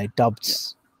like,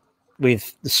 dubbed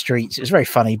with the streets, it was very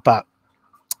funny, but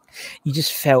you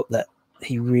just felt that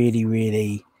he really,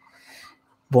 really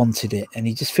wanted it, and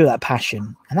you just feel that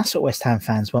passion, and that's what West Ham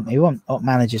fans want. We want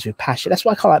managers with passion. That's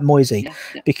why I quite like Moisey,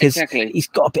 because he's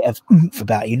got a bit of oomph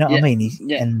about it, you know what I mean?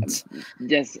 And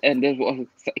that was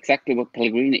exactly what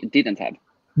Pellegrini didn't have.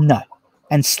 No.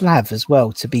 And Slav as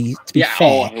well, to be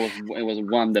fair. It was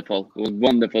wonderful. It was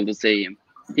wonderful to see him.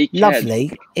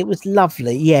 Lovely. It was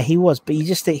lovely. Yeah, he was. But you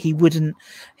just think he wouldn't.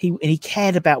 He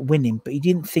cared about winning, but he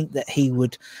didn't think that he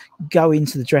would go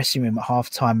into the dressing room at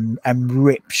halftime and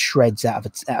rip shreds out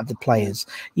of the players.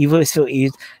 You've always thought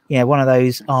he's one of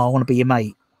those. Oh, I want to be your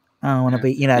mate. Oh, I want to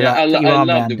be. I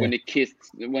loved it when he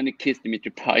kissed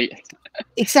Dimitri Payet.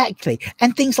 Exactly,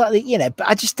 and things like that, but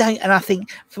I just don't. And I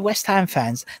think for West Ham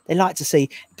fans, they like to see,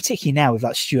 particularly now with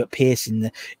like Stuart Pearce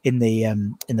in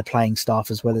the playing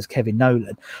staff, as well as Kevin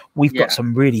Nolan, we've got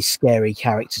some really scary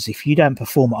characters. If you don't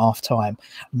perform at half time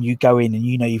and you go in and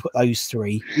you've got those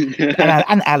three,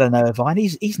 and Alan Irvine,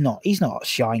 he's not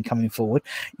shy coming forward.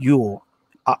 You're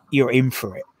in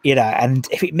for it, and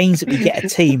if it means that we get a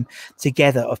team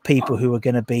together of people who are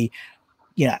going to be,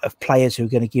 of players who are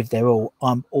going to give their all,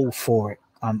 I'm all for it.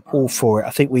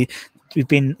 I think we've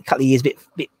been a couple of years a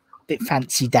bit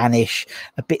fancy Danish,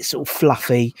 a bit sort of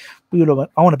fluffy. I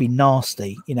want to be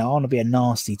nasty, I want to be a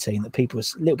nasty team that people are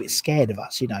a little bit scared of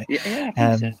us,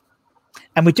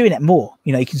 And we're doing it more.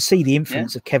 You can see the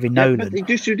influence of Kevin Nolan. But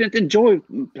you shouldn't enjoy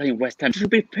playing West Ham. You should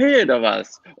be prepared of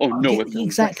us. Oh no,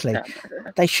 exactly.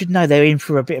 They should know they're in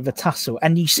for a bit of a tussle,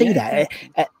 and you see that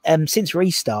since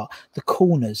restart, the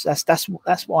corners. That's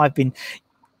what I've been.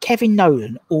 Kevin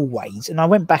Nolan always, and I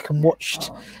went back and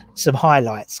watched some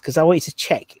highlights because I wanted to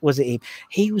check. Was it him?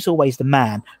 He was always the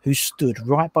man who stood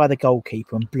right by the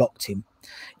goalkeeper and blocked him.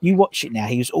 You watch it now.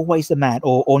 He was always the man,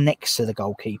 or next to the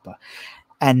goalkeeper.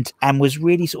 And was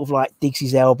really sort of like digs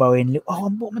his elbow in. Oh,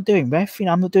 what am I doing, ref?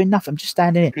 I'm not doing nothing. I'm just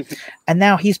standing in. And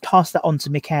now he's passed that on to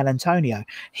Michail Antonio.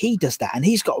 He does that, and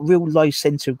he's got a real low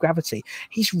centre of gravity.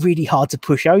 He's really hard to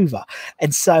push over,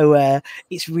 and so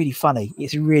it's really funny.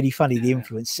 It's really funny, the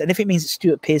influence. And if it means that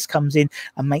Stuart Pearce comes in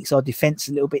and makes our defence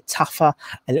a little bit tougher,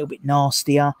 a little bit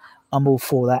nastier, I'm all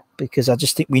for that, because I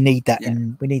just think we need that,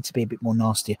 and we need to be a bit more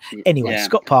nastier. Anyway,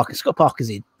 Scott Parker's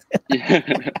in.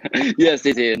 Yes,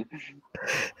 he's in.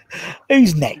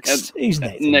 Who's next?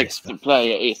 Next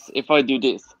player is, if I do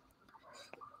this.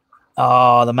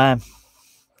 Oh, the man.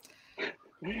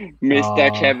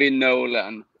 Mr. Kevin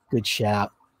Nolan. Good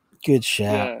shout.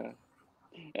 Yeah.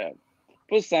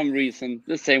 For some reason,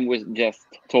 the same we just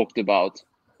talked about,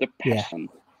 the passion.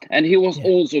 Yeah. And he was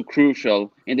also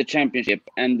crucial in the championship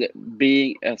and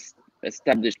being an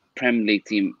established Premier League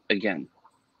team again.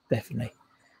 Definitely.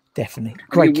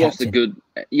 Great he captain. Was a good,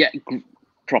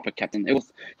 proper captain.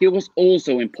 He was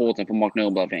also important for Mark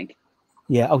Noble, I think.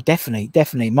 Yeah,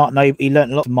 definitely. Mark Noble, he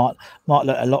learned a lot. Mark learned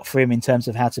a lot for him in terms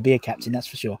of how to be a captain. That's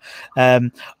for sure.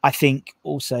 I think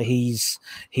also he's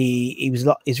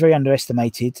very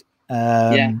underestimated.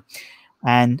 And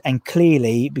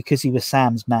clearly, because he was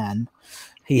Sam's man,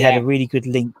 he had a really good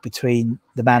link between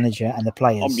the manager and the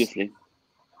players. Obviously,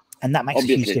 and that makes a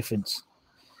huge difference.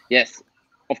 Yes,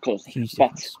 of course.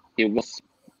 But he was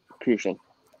crucial.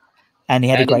 And he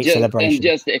had a great celebration.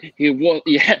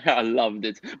 I loved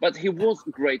it. But he was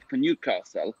great for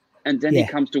Newcastle, and then he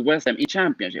comes to West Ham in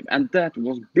Championship, and that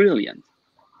was brilliant.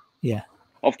 Yeah,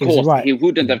 of course, he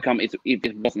wouldn't have come if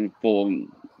it wasn't for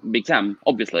Big Sam,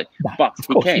 obviously. No, but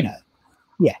he came.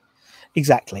 Yeah,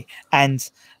 exactly. And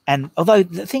although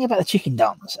the thing about the chicken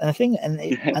dance, and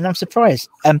I'm surprised.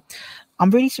 I'm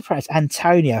really surprised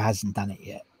Antonio hasn't done it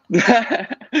yet. Do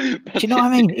you know what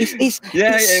I mean?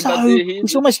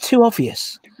 It's almost too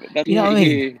obvious. But you know what I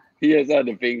mean? He has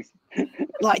other things.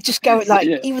 Like just go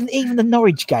even the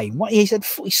Norwich game. What he said,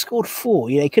 he scored 4.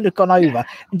 He could have gone over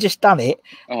and just done it.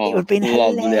 It would have been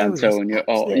hilarious. Antonio.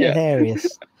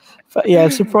 Hilarious. But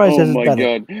I'm surprised. Oh my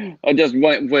god! I just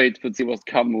wait to see what's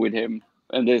coming with him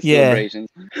and the celebrations.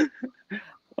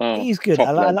 He's good.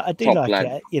 I do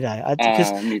like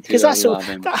it, because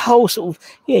that whole sort of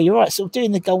you're right. Sort of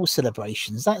doing the goal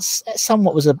celebrations. That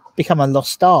somewhat become a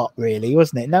lost art, really,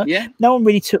 wasn't it? No one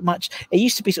really took much. It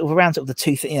used to be sort of around sort of the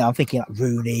two. I'm thinking like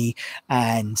Rooney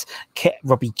and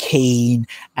Robbie Keane,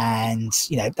 and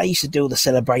they used to do all the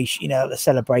celebration, the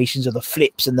celebrations or the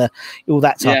flips and all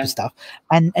that type of stuff.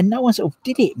 And no one sort of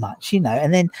did it much,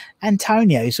 And then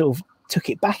Antonio sort of took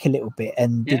it back a little bit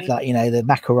and did like, you know, the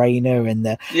Macarena and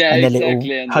the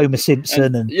little and Homer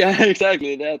Simpson and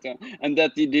exactly that one. And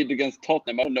that he did against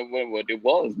Tottenham. I don't know what it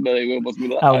was, but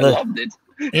I loved it.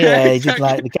 Yeah, he did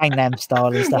like the Gangnam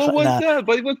Style and stuff. What was that?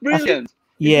 But it was brilliant.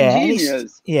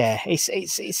 It's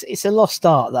a lost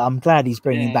art that I'm glad he's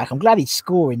bringing back. I'm glad he's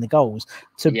scoring the goals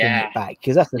to bring it back,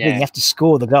 because that's the thing. You have to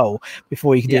score the goal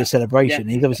before you can do a celebration.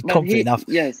 He's obviously confident enough.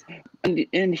 Yes,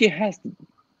 and he has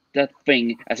that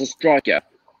thing as a striker.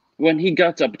 When he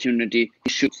got the opportunity, he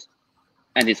shoots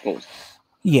and he scores.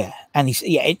 Yeah, and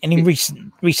and in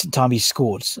recent time he's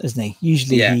scored, hasn't he?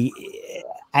 Usually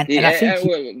I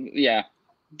think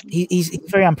he's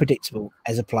very unpredictable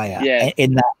as a player.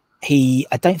 In that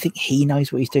I don't think he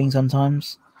knows what he's doing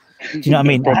sometimes. Do you know what I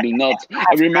mean? Probably not.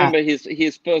 I remember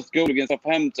his first goal against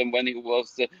Southampton when he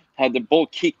was had the ball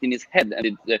kicked in his head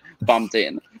and it bumped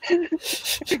in.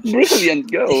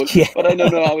 Brilliant goal, but I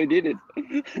don't know how he did it,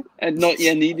 and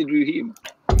neither do him.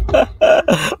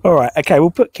 All right, okay, we'll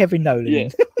put Kevin Nolan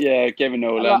in. Kevin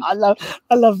Nolan. I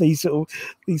love these sort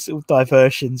of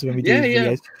diversions when we do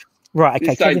videos. Right,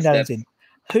 okay, Kevin Nolan's in.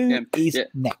 Who is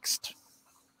next?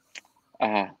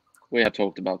 We have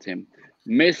talked about him,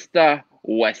 Mr.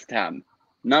 West Ham,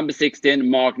 number 16,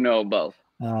 Mark Noble.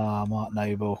 Mark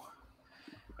Noble.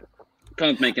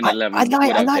 Can't make an 11. I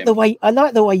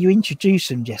like the way you introduce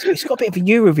them, Jesper. It's got a bit of a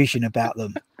Eurovision about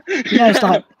them. You know, it's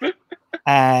like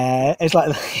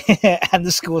and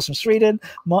the scores from Sweden.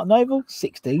 Mark Noble,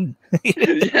 16.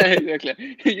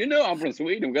 Exactly. You know, I'm from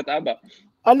Sweden. We got ABBA.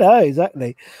 I know,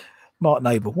 exactly. Mark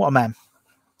Noble, what a man.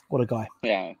 What a guy.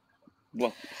 Yeah.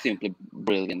 What simply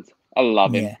brilliant. I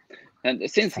love him. And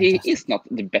since he is not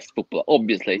the best footballer,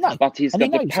 obviously, but he's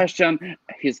got the passion,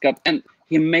 and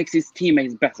he makes his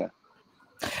teammates better.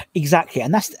 Exactly,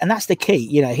 and that's the key.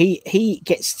 You know, he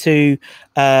gets to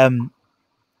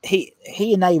he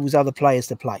enables other players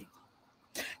to play.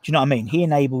 Do you know what I mean? He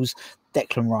enables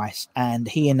Declan Rice and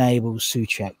he enables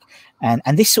Souček and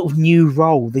this sort of new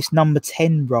role, this number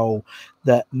 10 role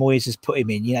that Moyes has put him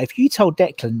in. You know, if you told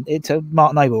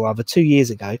Mark Noble rather 2 years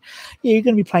ago, you're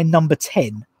going to be playing number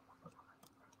 10,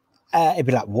 it'd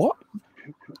be like, what?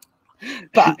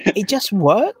 But it just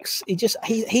works.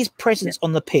 His presence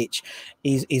on the pitch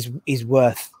is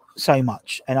worth so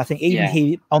much, and I think even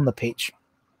he on the pitch,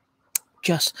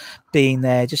 just being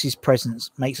there, just his presence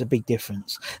makes a big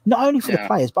difference. Not only for the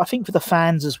players, but I think for the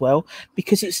fans as well,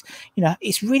 because it's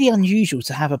really unusual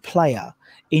to have a player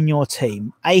in your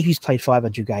team, A, who's played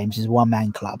 500 games, is a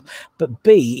one-man club, but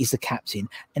B, is the captain,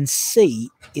 and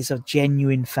C, is a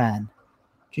genuine fan.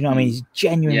 Do you know what I mean? He's a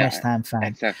genuine West Ham fan.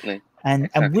 Exactly. And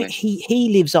he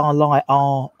lives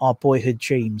our boyhood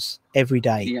dreams every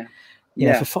day. You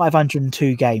know, for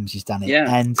 502 games he's done it.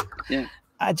 And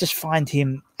I just find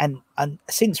him, and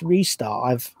since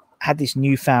restart, I've had this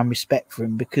newfound respect for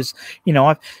him, because, you know,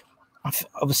 I've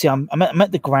obviously I'm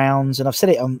at the grounds, and I've said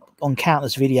it on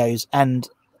countless videos, and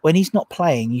when he's not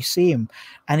playing, you see him,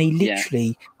 and he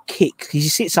literally kicks, because he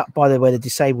sits up by where the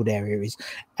disabled area is,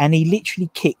 and he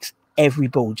literally kicks every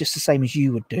ball, just the same as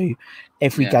you would do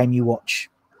every game you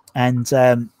watch. And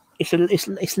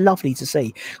it's lovely to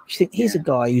see. You think, here's a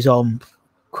guy who's on,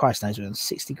 Christ knows,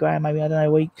 60 grand maybe, I don't know,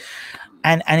 a week,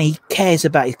 and he cares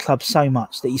about his club so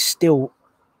much that he's still,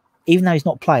 even though he's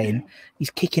not playing,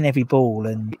 he's kicking every ball,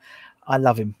 and I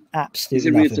love him. Absolutely.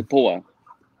 He's a real supporter.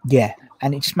 Yeah,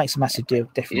 and it just makes a massive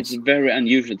difference. It's very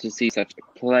unusual to see such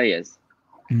players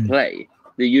play.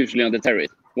 They're usually on the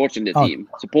terrace, watching the team,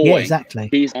 supporting. Yeah, exactly.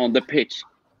 He's on the pitch.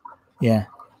 Yeah.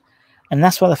 And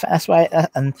that's why,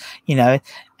 and you know,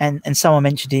 and someone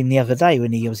mentioned him the other day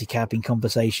when he obviously came up in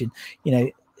conversation. You know,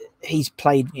 he's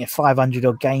played 500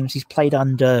 odd games. He's played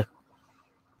under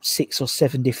 6 or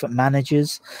 7 different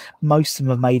managers. Most of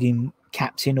them have made him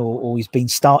captain, or he's been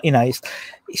start. You know,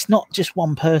 it's not just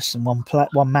one person,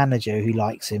 one manager who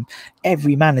likes him.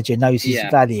 Every manager knows his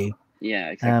value.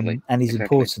 Yeah, exactly. And his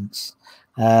importance.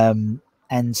 And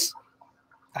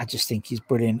I just think he's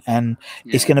brilliant, and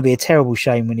it's going to be a terrible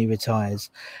shame when he retires.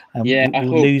 I hope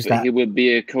lose that. He will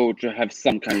be a coach or have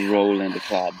some kind of role in the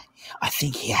club. I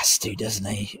think he has to, doesn't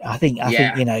he? I think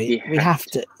you know, we have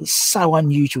to. It's so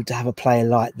unusual to have a player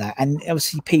like that, and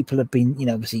obviously people have been, you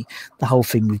know, obviously the whole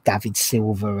thing with David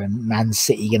Silva and Man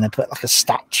City going to put like a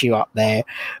statue up there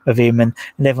of him, and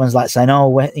everyone's like saying, oh,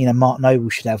 well, you know, Mark Noble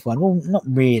should have one. Well, not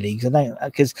really,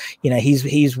 because you know,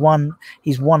 he's one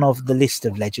of the list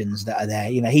of legends that are there.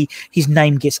 You know, his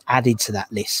name gets added to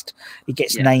that list. It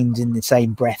gets named in the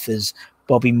same breath as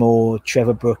Bobby Moore,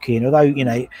 Trevor Brooking.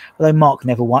 Although Mark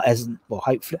never won, hasn't. Well,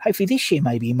 hopefully this year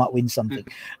maybe he might win something.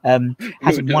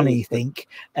 Hasn't won anything.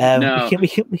 No. we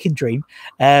can dream.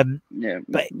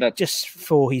 But just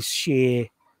for his sheer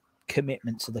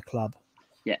commitment to the club.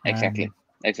 Yeah, exactly.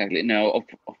 Exactly. No, of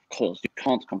course you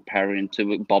can't compare him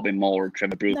to Bobby Moore or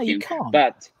Trevor Brooking. No, you can't.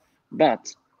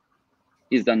 But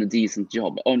he's done a decent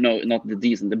job. Oh no, not the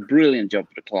decent, the brilliant job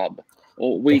for the club.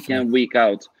 Or week in, week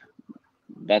out.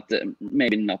 But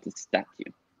maybe not a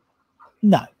statue.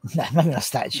 No, maybe not a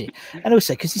statue. And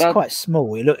also because he's quite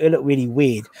small, it look really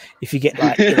weird if you get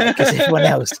like because everyone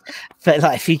else. But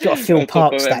like if you got a Phil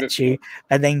Park statue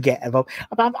and then get involved,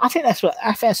 I think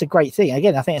that's a great thing.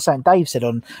 Again, I think it's something Dave said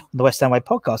on the West Ham Way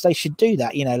podcast. They should do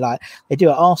that. Like they do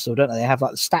at Arsenal, don't they? They have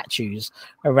like the statues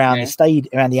around the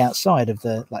stadium, around the outside of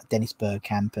the like Dennis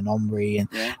Bergkamp and Omri, and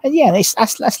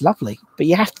that's lovely. But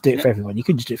you have to do it for everyone. You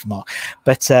couldn't just do it for Mark.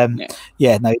 But no,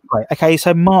 great. Okay,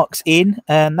 so Mark's in.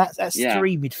 That's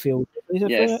 3 midfield.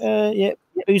 Yes.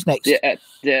 Who's next?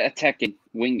 The attacking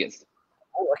wingers.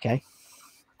 Oh, okay.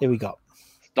 There we go.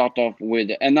 Start off with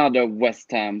another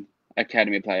West Ham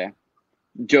academy player,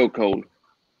 Joe Cole.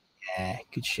 Yeah,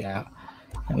 good shout.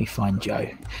 Let me find Joe.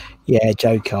 Yeah,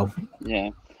 Joe Cole. Yeah.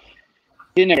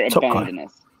 He never abandoned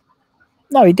us.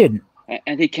 No, he didn't.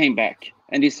 And he came back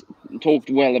and he talked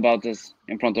well about us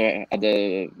in front of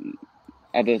other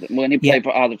when he played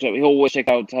for other clubs. He always checked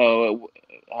out how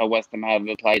West Ham have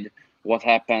played, what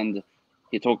happened.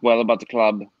 He talked well about the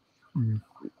club.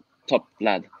 Top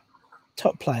lad.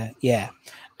 Top player, yeah.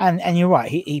 And you're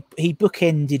right. He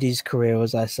bookended his career,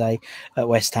 as I say, at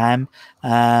West Ham.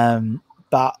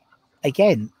 But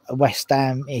again, West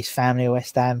Ham, his family are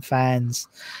West Ham fans.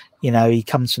 He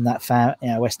comes from that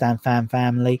West Ham fan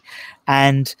family.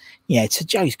 And to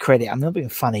Joe's credit, I'm not being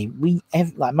funny.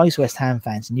 Like most West Ham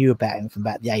fans knew about him from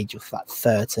about the age of like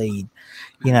 13.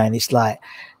 And it's like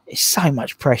it's so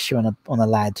much pressure on a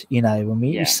lad. When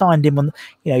we signed him on,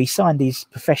 he signed these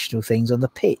professional things on the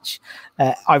pitch,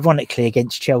 ironically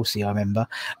against Chelsea, I remember.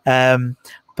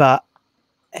 But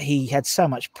he had so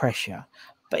much pressure.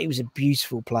 But he was a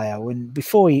beautiful player.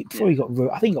 Before he got,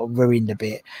 I think he got ruined a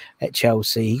bit at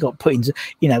Chelsea. He got put into,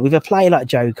 with a player like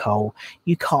Joe Cole,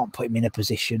 you can't put him in a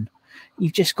position.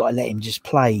 You've just got to let him just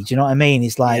play. Do you know what I mean?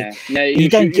 It's like you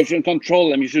should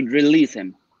control him. You should release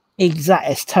him.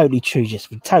 Exactly, it's totally true,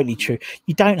 Jesper. Totally true.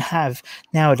 You don't have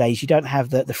nowadays. You don't have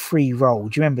the free role.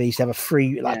 Do you remember? They used to have a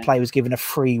free player was given a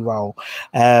free role,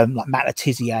 like Matt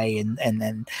Letizier, and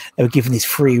then they were given this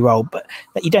free role. But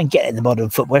you don't get it in the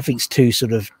modern football. Everything's too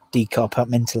sort of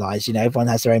decompartmentalized. Everyone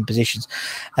has their own positions.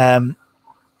 But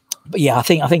yeah, I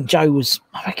think Joe was.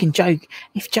 I reckon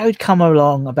if Joe'd come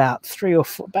along about 3 or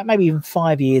 4, about maybe even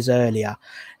 5 years earlier,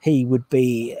 he would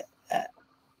be.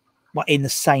 In the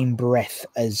same breath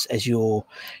as your,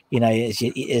 as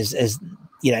the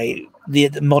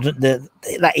modern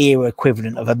that era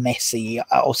equivalent of a Messi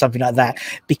or something like that,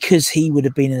 because he would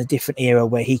have been in a different era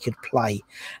where he could play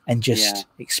and just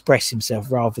express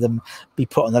himself rather than be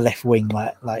put on the left wing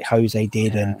like Jose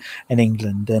did in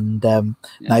England. And no,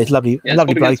 it's lovely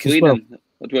bloke as well.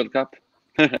 At World Cup.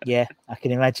 Yeah, I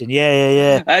can imagine.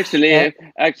 Yeah. Actually,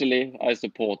 I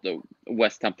support the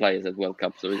West Ham players at World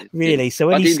Cup. So really, so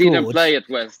when but he scored, didn't play at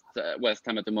West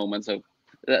Ham at the moment. So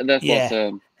that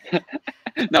was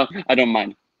no, I don't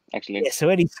mind actually. Yeah, so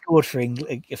when he scored for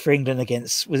England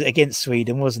against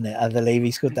Sweden, wasn't it? I believe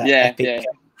he scored that. Epic,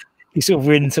 he sort of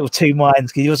were in sort of two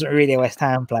minds because he wasn't really a West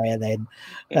Ham player then.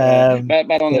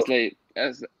 But honestly,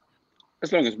 as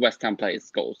long as West Ham players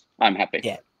scores, I'm happy.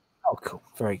 Yeah. Oh, cool.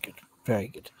 Very good. Very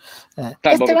good. There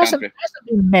hasn't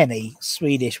been many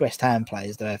Swedish West Ham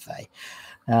players, though, have they?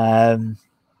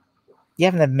 You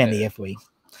haven't had many, have we?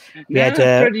 We had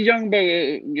Freddie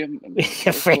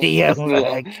Ljungberg. Freddie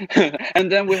Ljungberg.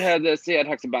 And then we had Sead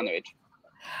Haksabanovic.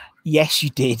 Yes,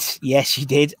 you did.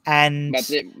 And but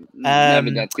never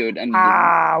that good. And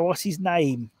what's his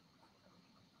name?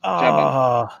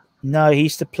 No, he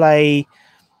used to play.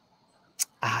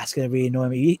 It's going to really annoy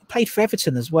me. He played for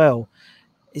Everton as well.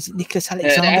 Is it Nicholas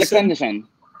Alexanderson?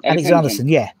 Alexanderson,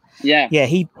 yeah.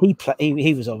 He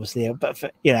was obviously, but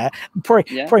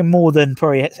probably more than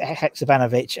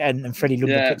Haksabanovic and Freddie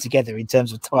Ljungberg put together in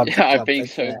terms of time. Yeah, I think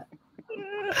so.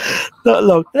 Not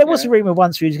long. There was a rumor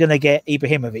once we was going to get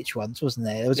Ibrahimovic once, wasn't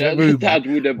there? There was a rumor that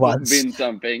would have been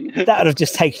something. That would have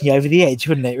just taken you over the edge,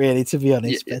 wouldn't it? Really, to be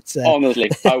honest. Yeah, but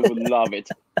honestly, I would love it.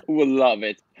 Would love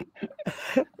it.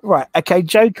 Right. Okay.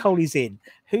 Joe Cole is in.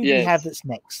 Who do you have that's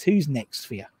next? Who's next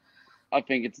for you? I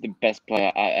think it's the best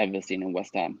player I've ever seen in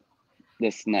West Ham. The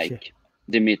Snake,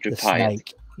 Dimitri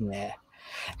Payet. Yeah.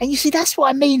 And you see, that's what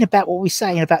I mean about what we're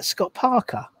saying about Scott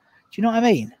Parker. you know what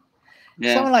I mean?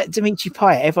 Yeah. Someone like Dimitri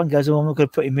Payet, everyone goes, "Oh, I'm not going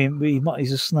to put him in.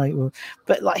 He's a snake."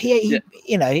 But like he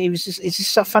you know, it's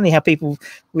just so funny how people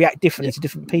react differently to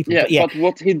different people. Yeah, but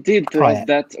what he did for us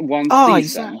that one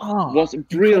season was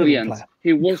brilliant.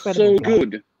 He was so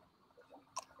good.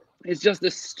 It's just a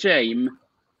shame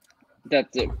that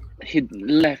he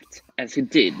left as he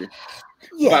did.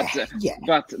 Yeah,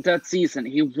 but that season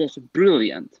he was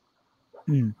brilliant.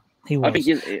 He was. I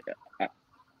think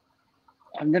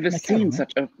I've never seen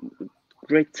such a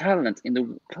great talent in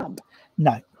the club.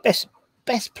 No, best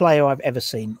player I've ever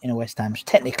seen in a West Ham.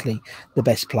 Technically, the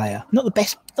best player, not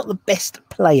the best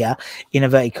player in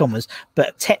inverted commas,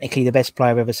 but technically the best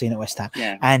player I've ever seen at West Ham.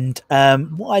 Yeah. And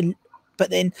but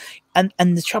then,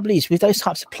 and the trouble is with those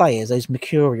types of players, those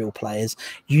mercurial players,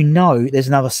 you know, there's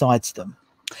another side to them.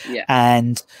 Yeah.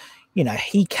 And you know,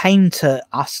 he came to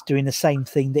us doing the same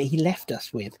thing that he left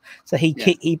us with. So he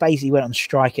basically went on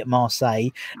strike at Marseille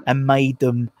and made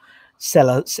them sell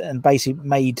us, and basically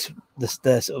made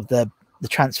the sort of the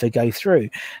transfer go through.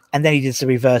 And then he does the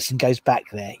reverse and goes back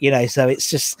there. You know, so it's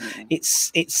just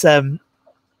it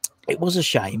was a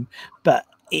shame, but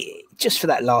just for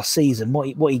that last season,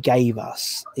 what he gave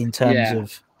us in terms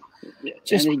of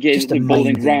just and he gave the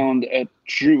bowling ground a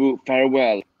true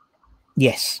farewell.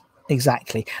 Yes.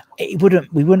 Exactly. We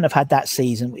wouldn't have had that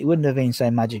season. It wouldn't have been so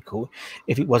magical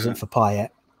if it wasn't for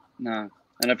Payet. No,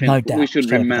 and I think we should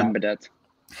remember that.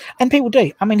 And people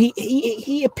do. I mean,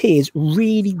 he appears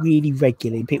really, really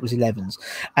regularly in people's 11s,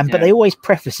 but they always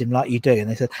preface him like you do, and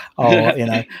they said, "Oh, you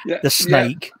know, the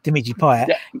snake, Dimitri Payet."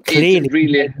 Yeah,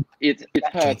 clearly, it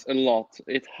hurts a lot.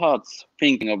 It hurts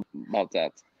thinking about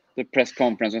that. The press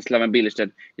conference when Slaven Bilic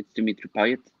said, "It's Dimitri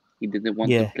Payet. He didn't want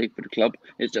to play for the club."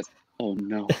 It's just, oh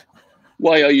no.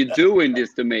 Why are you doing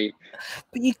this to me?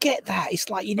 But you get that.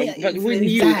 It's like, you know, but we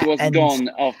knew it was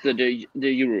gone after the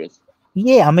Euros.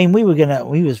 Yeah, I mean, we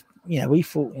thought,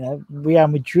 you know, Real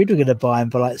Madrid were going to buy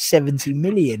him for like 70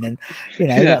 million, and you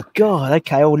know, like, God,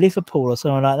 okay, or Liverpool or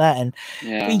something like that. And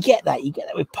you get that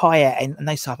with Payet and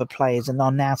those type of players, and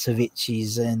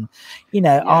Arnautovic's, and you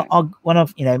know, are one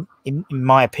of, you know, in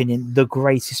my opinion, the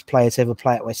greatest player to ever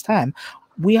play at West Ham.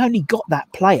 We only got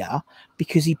that player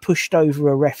because he pushed over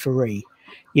a referee,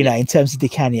 you know, in terms of Di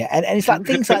Canio. And it's like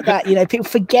things like that, you know, people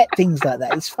forget things like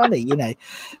that. It's funny, you know.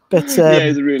 But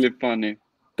it's really funny.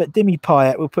 But Dimmy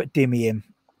Payet, we'll put Dimmy in.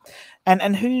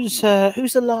 And who's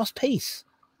the last piece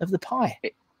of the pie?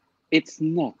 It's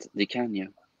not Di Canio.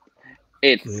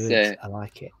 It's I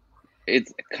like it.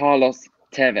 It's Carlos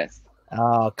Tevez.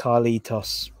 Oh,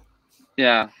 Carlitos.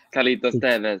 Yeah, Carlitos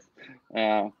Tevez.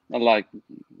 I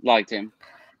liked him.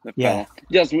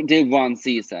 Just did one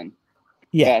season.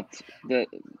 Yeah. But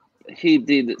he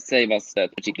did save us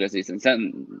that particular season.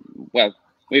 Then, well,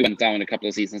 we went down a couple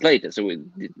of seasons later, so it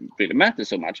didn't really matter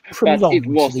so much. But it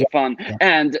was fun. Yeah.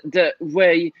 And the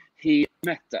way he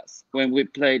met us when we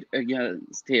played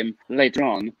against him later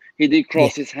on, he did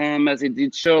cross his hammers, he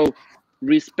did show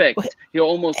respect. He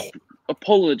almost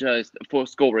apologized for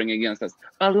scoring against us.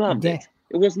 I loved it.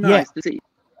 It was nice to see.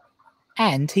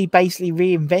 And he basically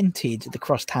reinvented the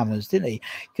crossed hammers, didn't he?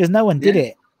 Because no one did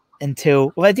it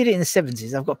until, well, they did it in the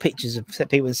 70s. I've got pictures of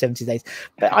people in the 70s days,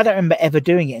 but I don't remember ever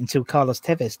doing it until Carlos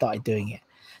Tevez started doing it.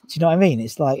 Do you know what I mean?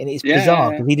 It's like, and it's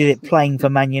bizarre because he did it playing for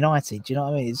Man United. Do you know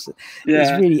what I mean? It's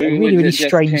really a really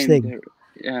strange thing.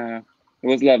 Yeah, it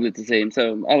was lovely to see him.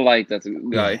 So I like that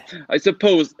guy. Yeah. I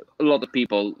suppose a lot of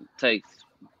people take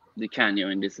Di Canio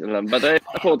in this 11, but I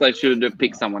thought I should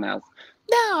pick someone else.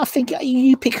 No, I think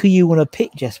you pick who you want to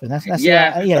pick, Jesper. That's But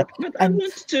I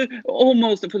wanted to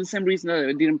almost for the same reason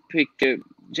I didn't pick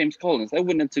James Collins. I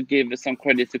wanted to give some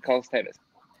credit to Carlos Tevez.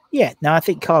 Yeah, no, I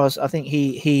think Carlos. I think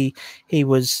he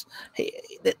was.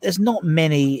 There's not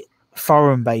many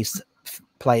foreign-based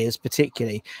players,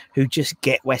 particularly, who just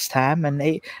get West Ham, and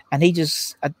he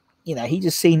just he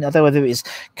just seen. I don't know whether it was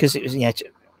because it was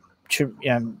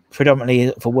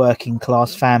predominantly for working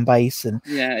class fan base, and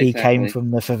he came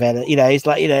from the favela. It's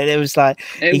like it was like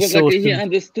he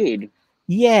understood.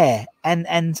 Yeah, and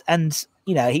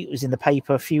he was in the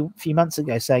paper a few months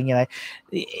ago saying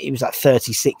he was like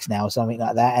 36 now or something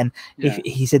like that, and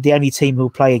he said the only team who'll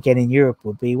play again in Europe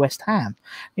would be West Ham.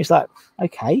 It's like,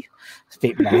 okay, it's a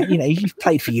bit mad. You've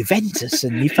played for Juventus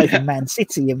and you've played for Man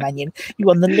City and you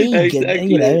won the league,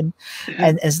 exactly.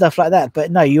 and stuff like that.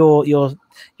 But no, your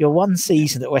one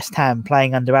season at West Ham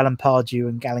playing under Alan Pardew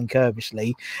and Galen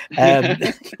Kerbishley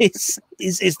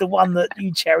is the one that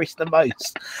you cherish the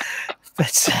most.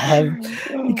 But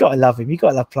you got to love him. You got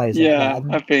to love players like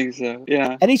that. I think so.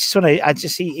 Yeah, and he's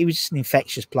just he was just an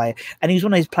infectious player, and he was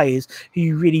one of those players who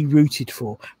you really rooted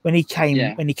for when he came.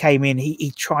 Yeah. When he came in,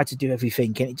 he tried to do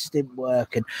everything, and it just didn't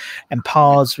work. And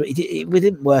Pars, it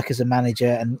didn't work as a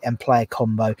manager and player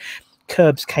combo.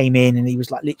 Curbs came in, and he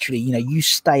was like, literally, you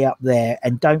stay up there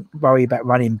and don't worry about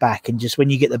running back, and just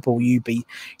when you get the ball,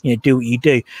 do what you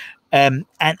do. And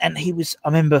he was, I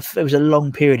remember there was a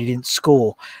long period he didn't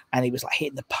score, and he was like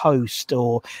hitting the post,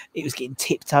 or it was getting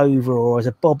tipped over, or as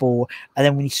a bobble. And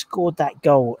then when he scored that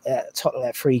goal at the top of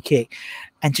that free kick,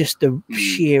 and just the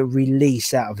sheer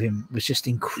release out of him was just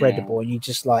incredible. And you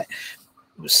just like,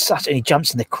 it was and he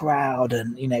jumps in the crowd,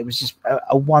 and it was just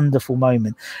a wonderful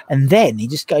moment. And then he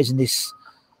just goes in this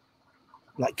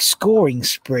like scoring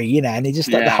spree, and it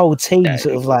just like the whole team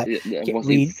sort of like get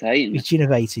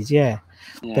regenerated. Yeah.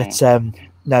 But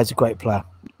no, it's a great player.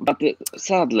 But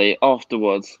sadly,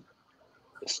 afterwards,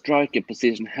 striker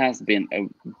position has been a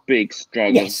big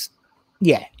struggle. Yes,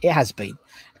 yeah, it has been.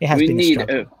 We need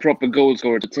a proper goal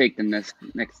scorer to take the next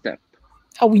step.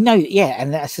 Oh, we know,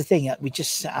 and that's the thing. We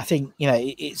just, I think,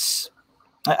 it's.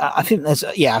 I think there's,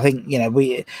 I think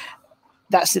we.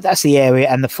 That's the area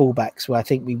and the fullbacks where I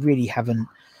think we really haven't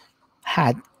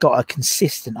got a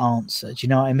consistent answer. Do you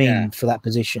know what I mean? For that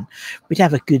position, we'd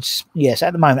have a good. Yes,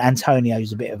 at the moment,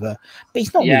 Antonio's a bit of a, but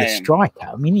he's not really a striker.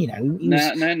 I mean, he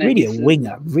was really a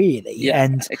winger, really. Yeah,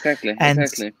 and exactly.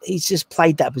 He's just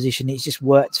played that position. It's just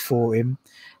worked for him.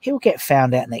 He'll get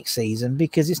found out next season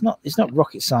because it's not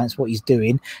rocket science what he's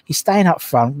doing. He's staying up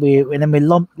front. We're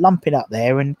lumping up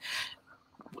there, and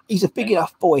he's a big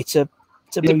enough boy to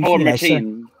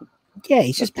move.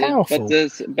 He's just powerful.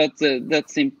 But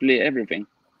that's simply everything.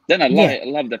 Then I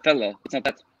love the fella. It's not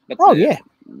that. But,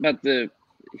 but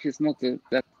he's not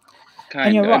that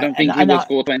kind. I don't think he will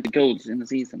score 20 goals in the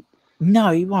season. No,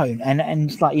 he won't. And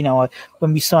it's like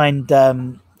when we signed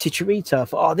Chicharito, I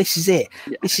thought, this is it.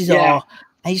 This is our.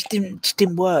 And it just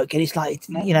didn't work, and it's like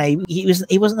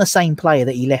he wasn't the same player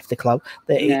that he left the club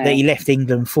that he left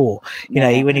England for.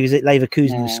 When he was at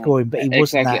Leverkusen, he was scoring, but he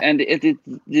wasn't that. And it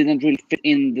didn't really fit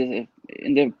in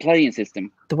the playing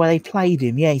system. The way they played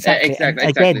him, exactly. Exactly.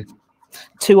 Again,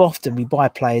 too often we buy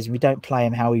players and we don't play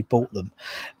them how we bought them,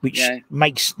 which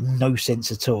makes no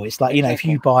sense at all. It's like if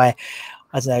you buy,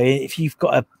 I don't know, if you've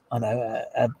got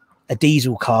a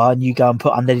diesel car and you go and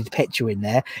put unleaded petrol in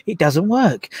there, it doesn't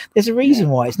work. There's a reason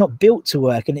why it's not built to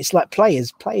work. And it's like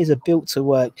players are built to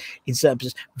work in certain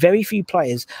positions. Very few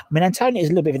players. I mean, Antonio is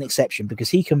a little bit of an exception because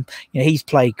he can, he's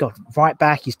played right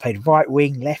back, he's played right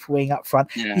wing, left wing, up front.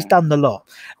 He's done the lot,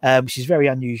 which is very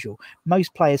unusual.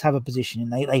 Most players have a position and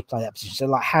they play that position. So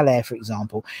like Haller, for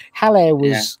example, Haller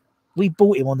was we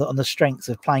bought him on the strength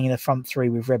of playing in a front three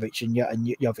with Rebic and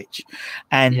Jovic.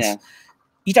 And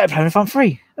you don't play in a front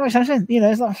three. It's like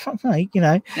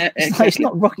it's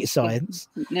not rocket science.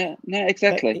 No,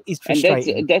 exactly. It's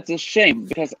frustrating. And that's a shame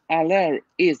because Haller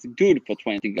is good for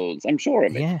 20 goals. I'm sure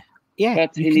of it. Yeah.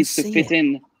 But he needs to fit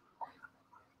in.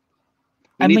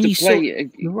 And when you play a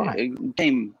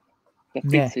game that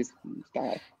fits his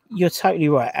style. You're totally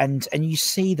right, and you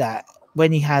see that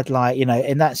when he had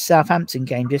in that Southampton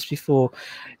game just before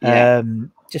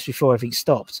everything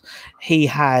stopped,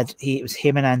 it was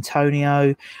him and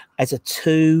Antonio as a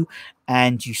two,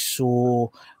 and you saw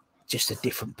just a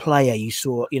different player. You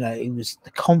saw,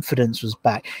 the confidence was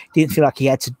back. Didn't feel like he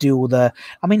had to do all the.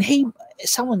 I mean, he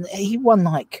won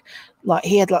like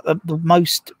he had one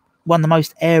of the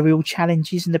most aerial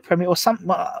challenges in the Premier, or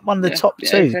one of the top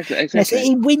two. Exactly.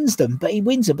 He wins them, but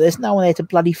there's no one there to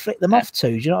bloody flick them off to.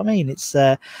 Do you know what I mean? It's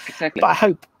exactly.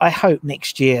 But I hope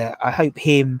next year,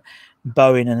 him,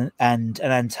 Bowen and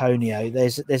Antonio.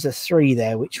 There's a three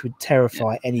there which would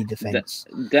terrify any defense.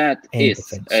 That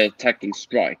is an attacking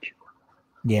strike.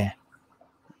 Yeah,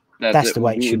 that's the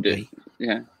way it should be.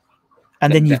 Yeah,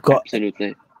 and then you've got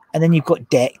absolutely. And then you've got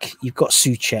Deck, you've got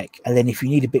Souček, and then if you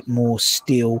need a bit more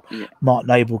steel, Mark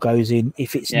Noble goes in.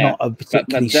 If it's not a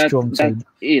particularly strong team,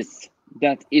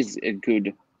 that is a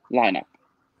good lineup.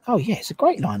 Oh yeah, it's a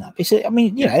great lineup.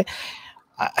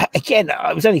 Again,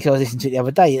 I was only because I was listening to it the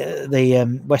other day,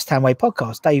 the West Ham Way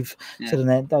podcast. Dave said on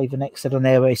there, Dave and X said on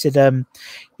there, where he said,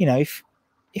 if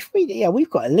we've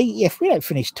got elite, if we don't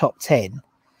finish top 10.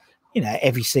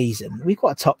 Every season we've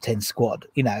got a top 10 squad,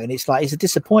 and it's a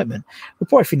disappointment. We'll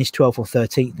probably finish 12th or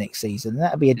 13th next season.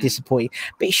 That'll be a disappointing,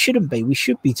 but it shouldn't be. We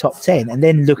should be top 10 and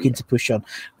then looking to push on.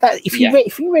 That if you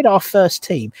read our first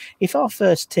team,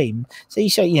 so you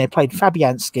say, played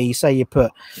Fabianski, you say you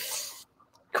put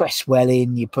Cresswell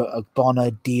in, you put a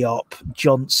Bonner, Diop,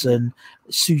 Johnson,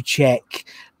 Souček,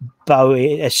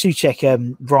 Bowen,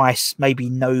 Souček, Rice, maybe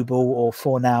Noble or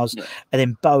Fornals, and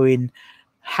then Bowen,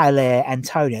 Haller,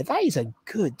 Antonio. That is a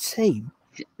good team.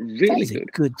 Really that is a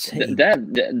good team.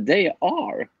 They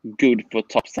are good for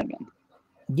top 7.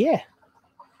 Yeah,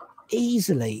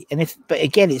 easily. And but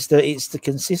again, it's the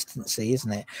consistency,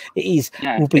 isn't it? It is.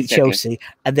 Yeah, we'll beat Chelsea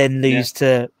and then lose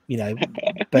to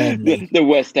Burnley. the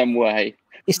West Ham way.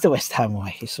 It's the West Ham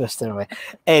way. It's West Ham way.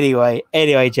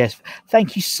 Anyway, Jesper,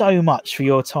 thank you so much for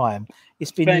your time.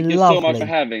 It's been lovely. Thank you so much for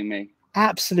having me.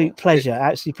 Absolute pleasure.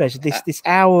 Absolute pleasure. This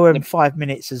hour and 5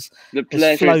 minutes has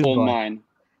pleasure is all mine.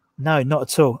 No, not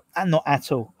at all. Not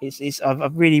at all.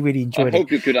 I've really, really enjoyed it. I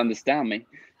hope you could understand me.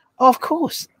 Oh, of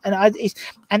course.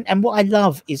 And what I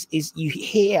love is you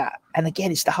hear, and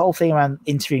again, it's the whole thing around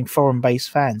interviewing foreign-based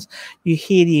fans. You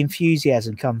hear the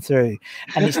enthusiasm come through,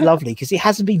 and it's lovely because it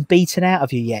hasn't been beaten out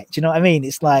of you yet. Do you know what I mean?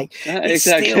 It's like it's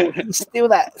still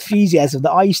that enthusiasm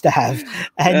that I used to have,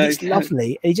 and it's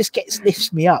lovely. It just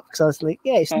lifts me up because I was like,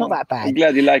 yeah, it's not that bad. I'm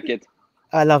glad you like it.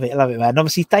 I love it, man. And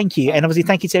obviously, thank you, and obviously,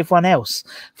 thank you to everyone else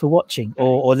for watching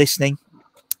or listening.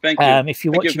 Thank you. If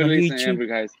you're watching on YouTube,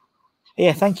 guys.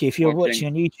 Yeah, thank you. If you're watching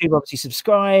on YouTube, obviously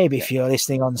subscribe. If you're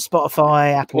listening on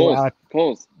Spotify, Apple,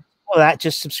 pause. All that,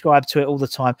 just subscribe to it all the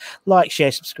time. Like,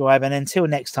 share, subscribe. And until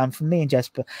next time, from me and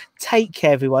Jesper, take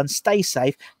care, everyone. Stay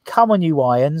safe. Come on, you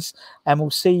Irons. And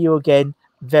we'll see you again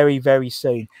very, very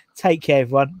soon. Take care,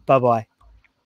 everyone. Bye-bye.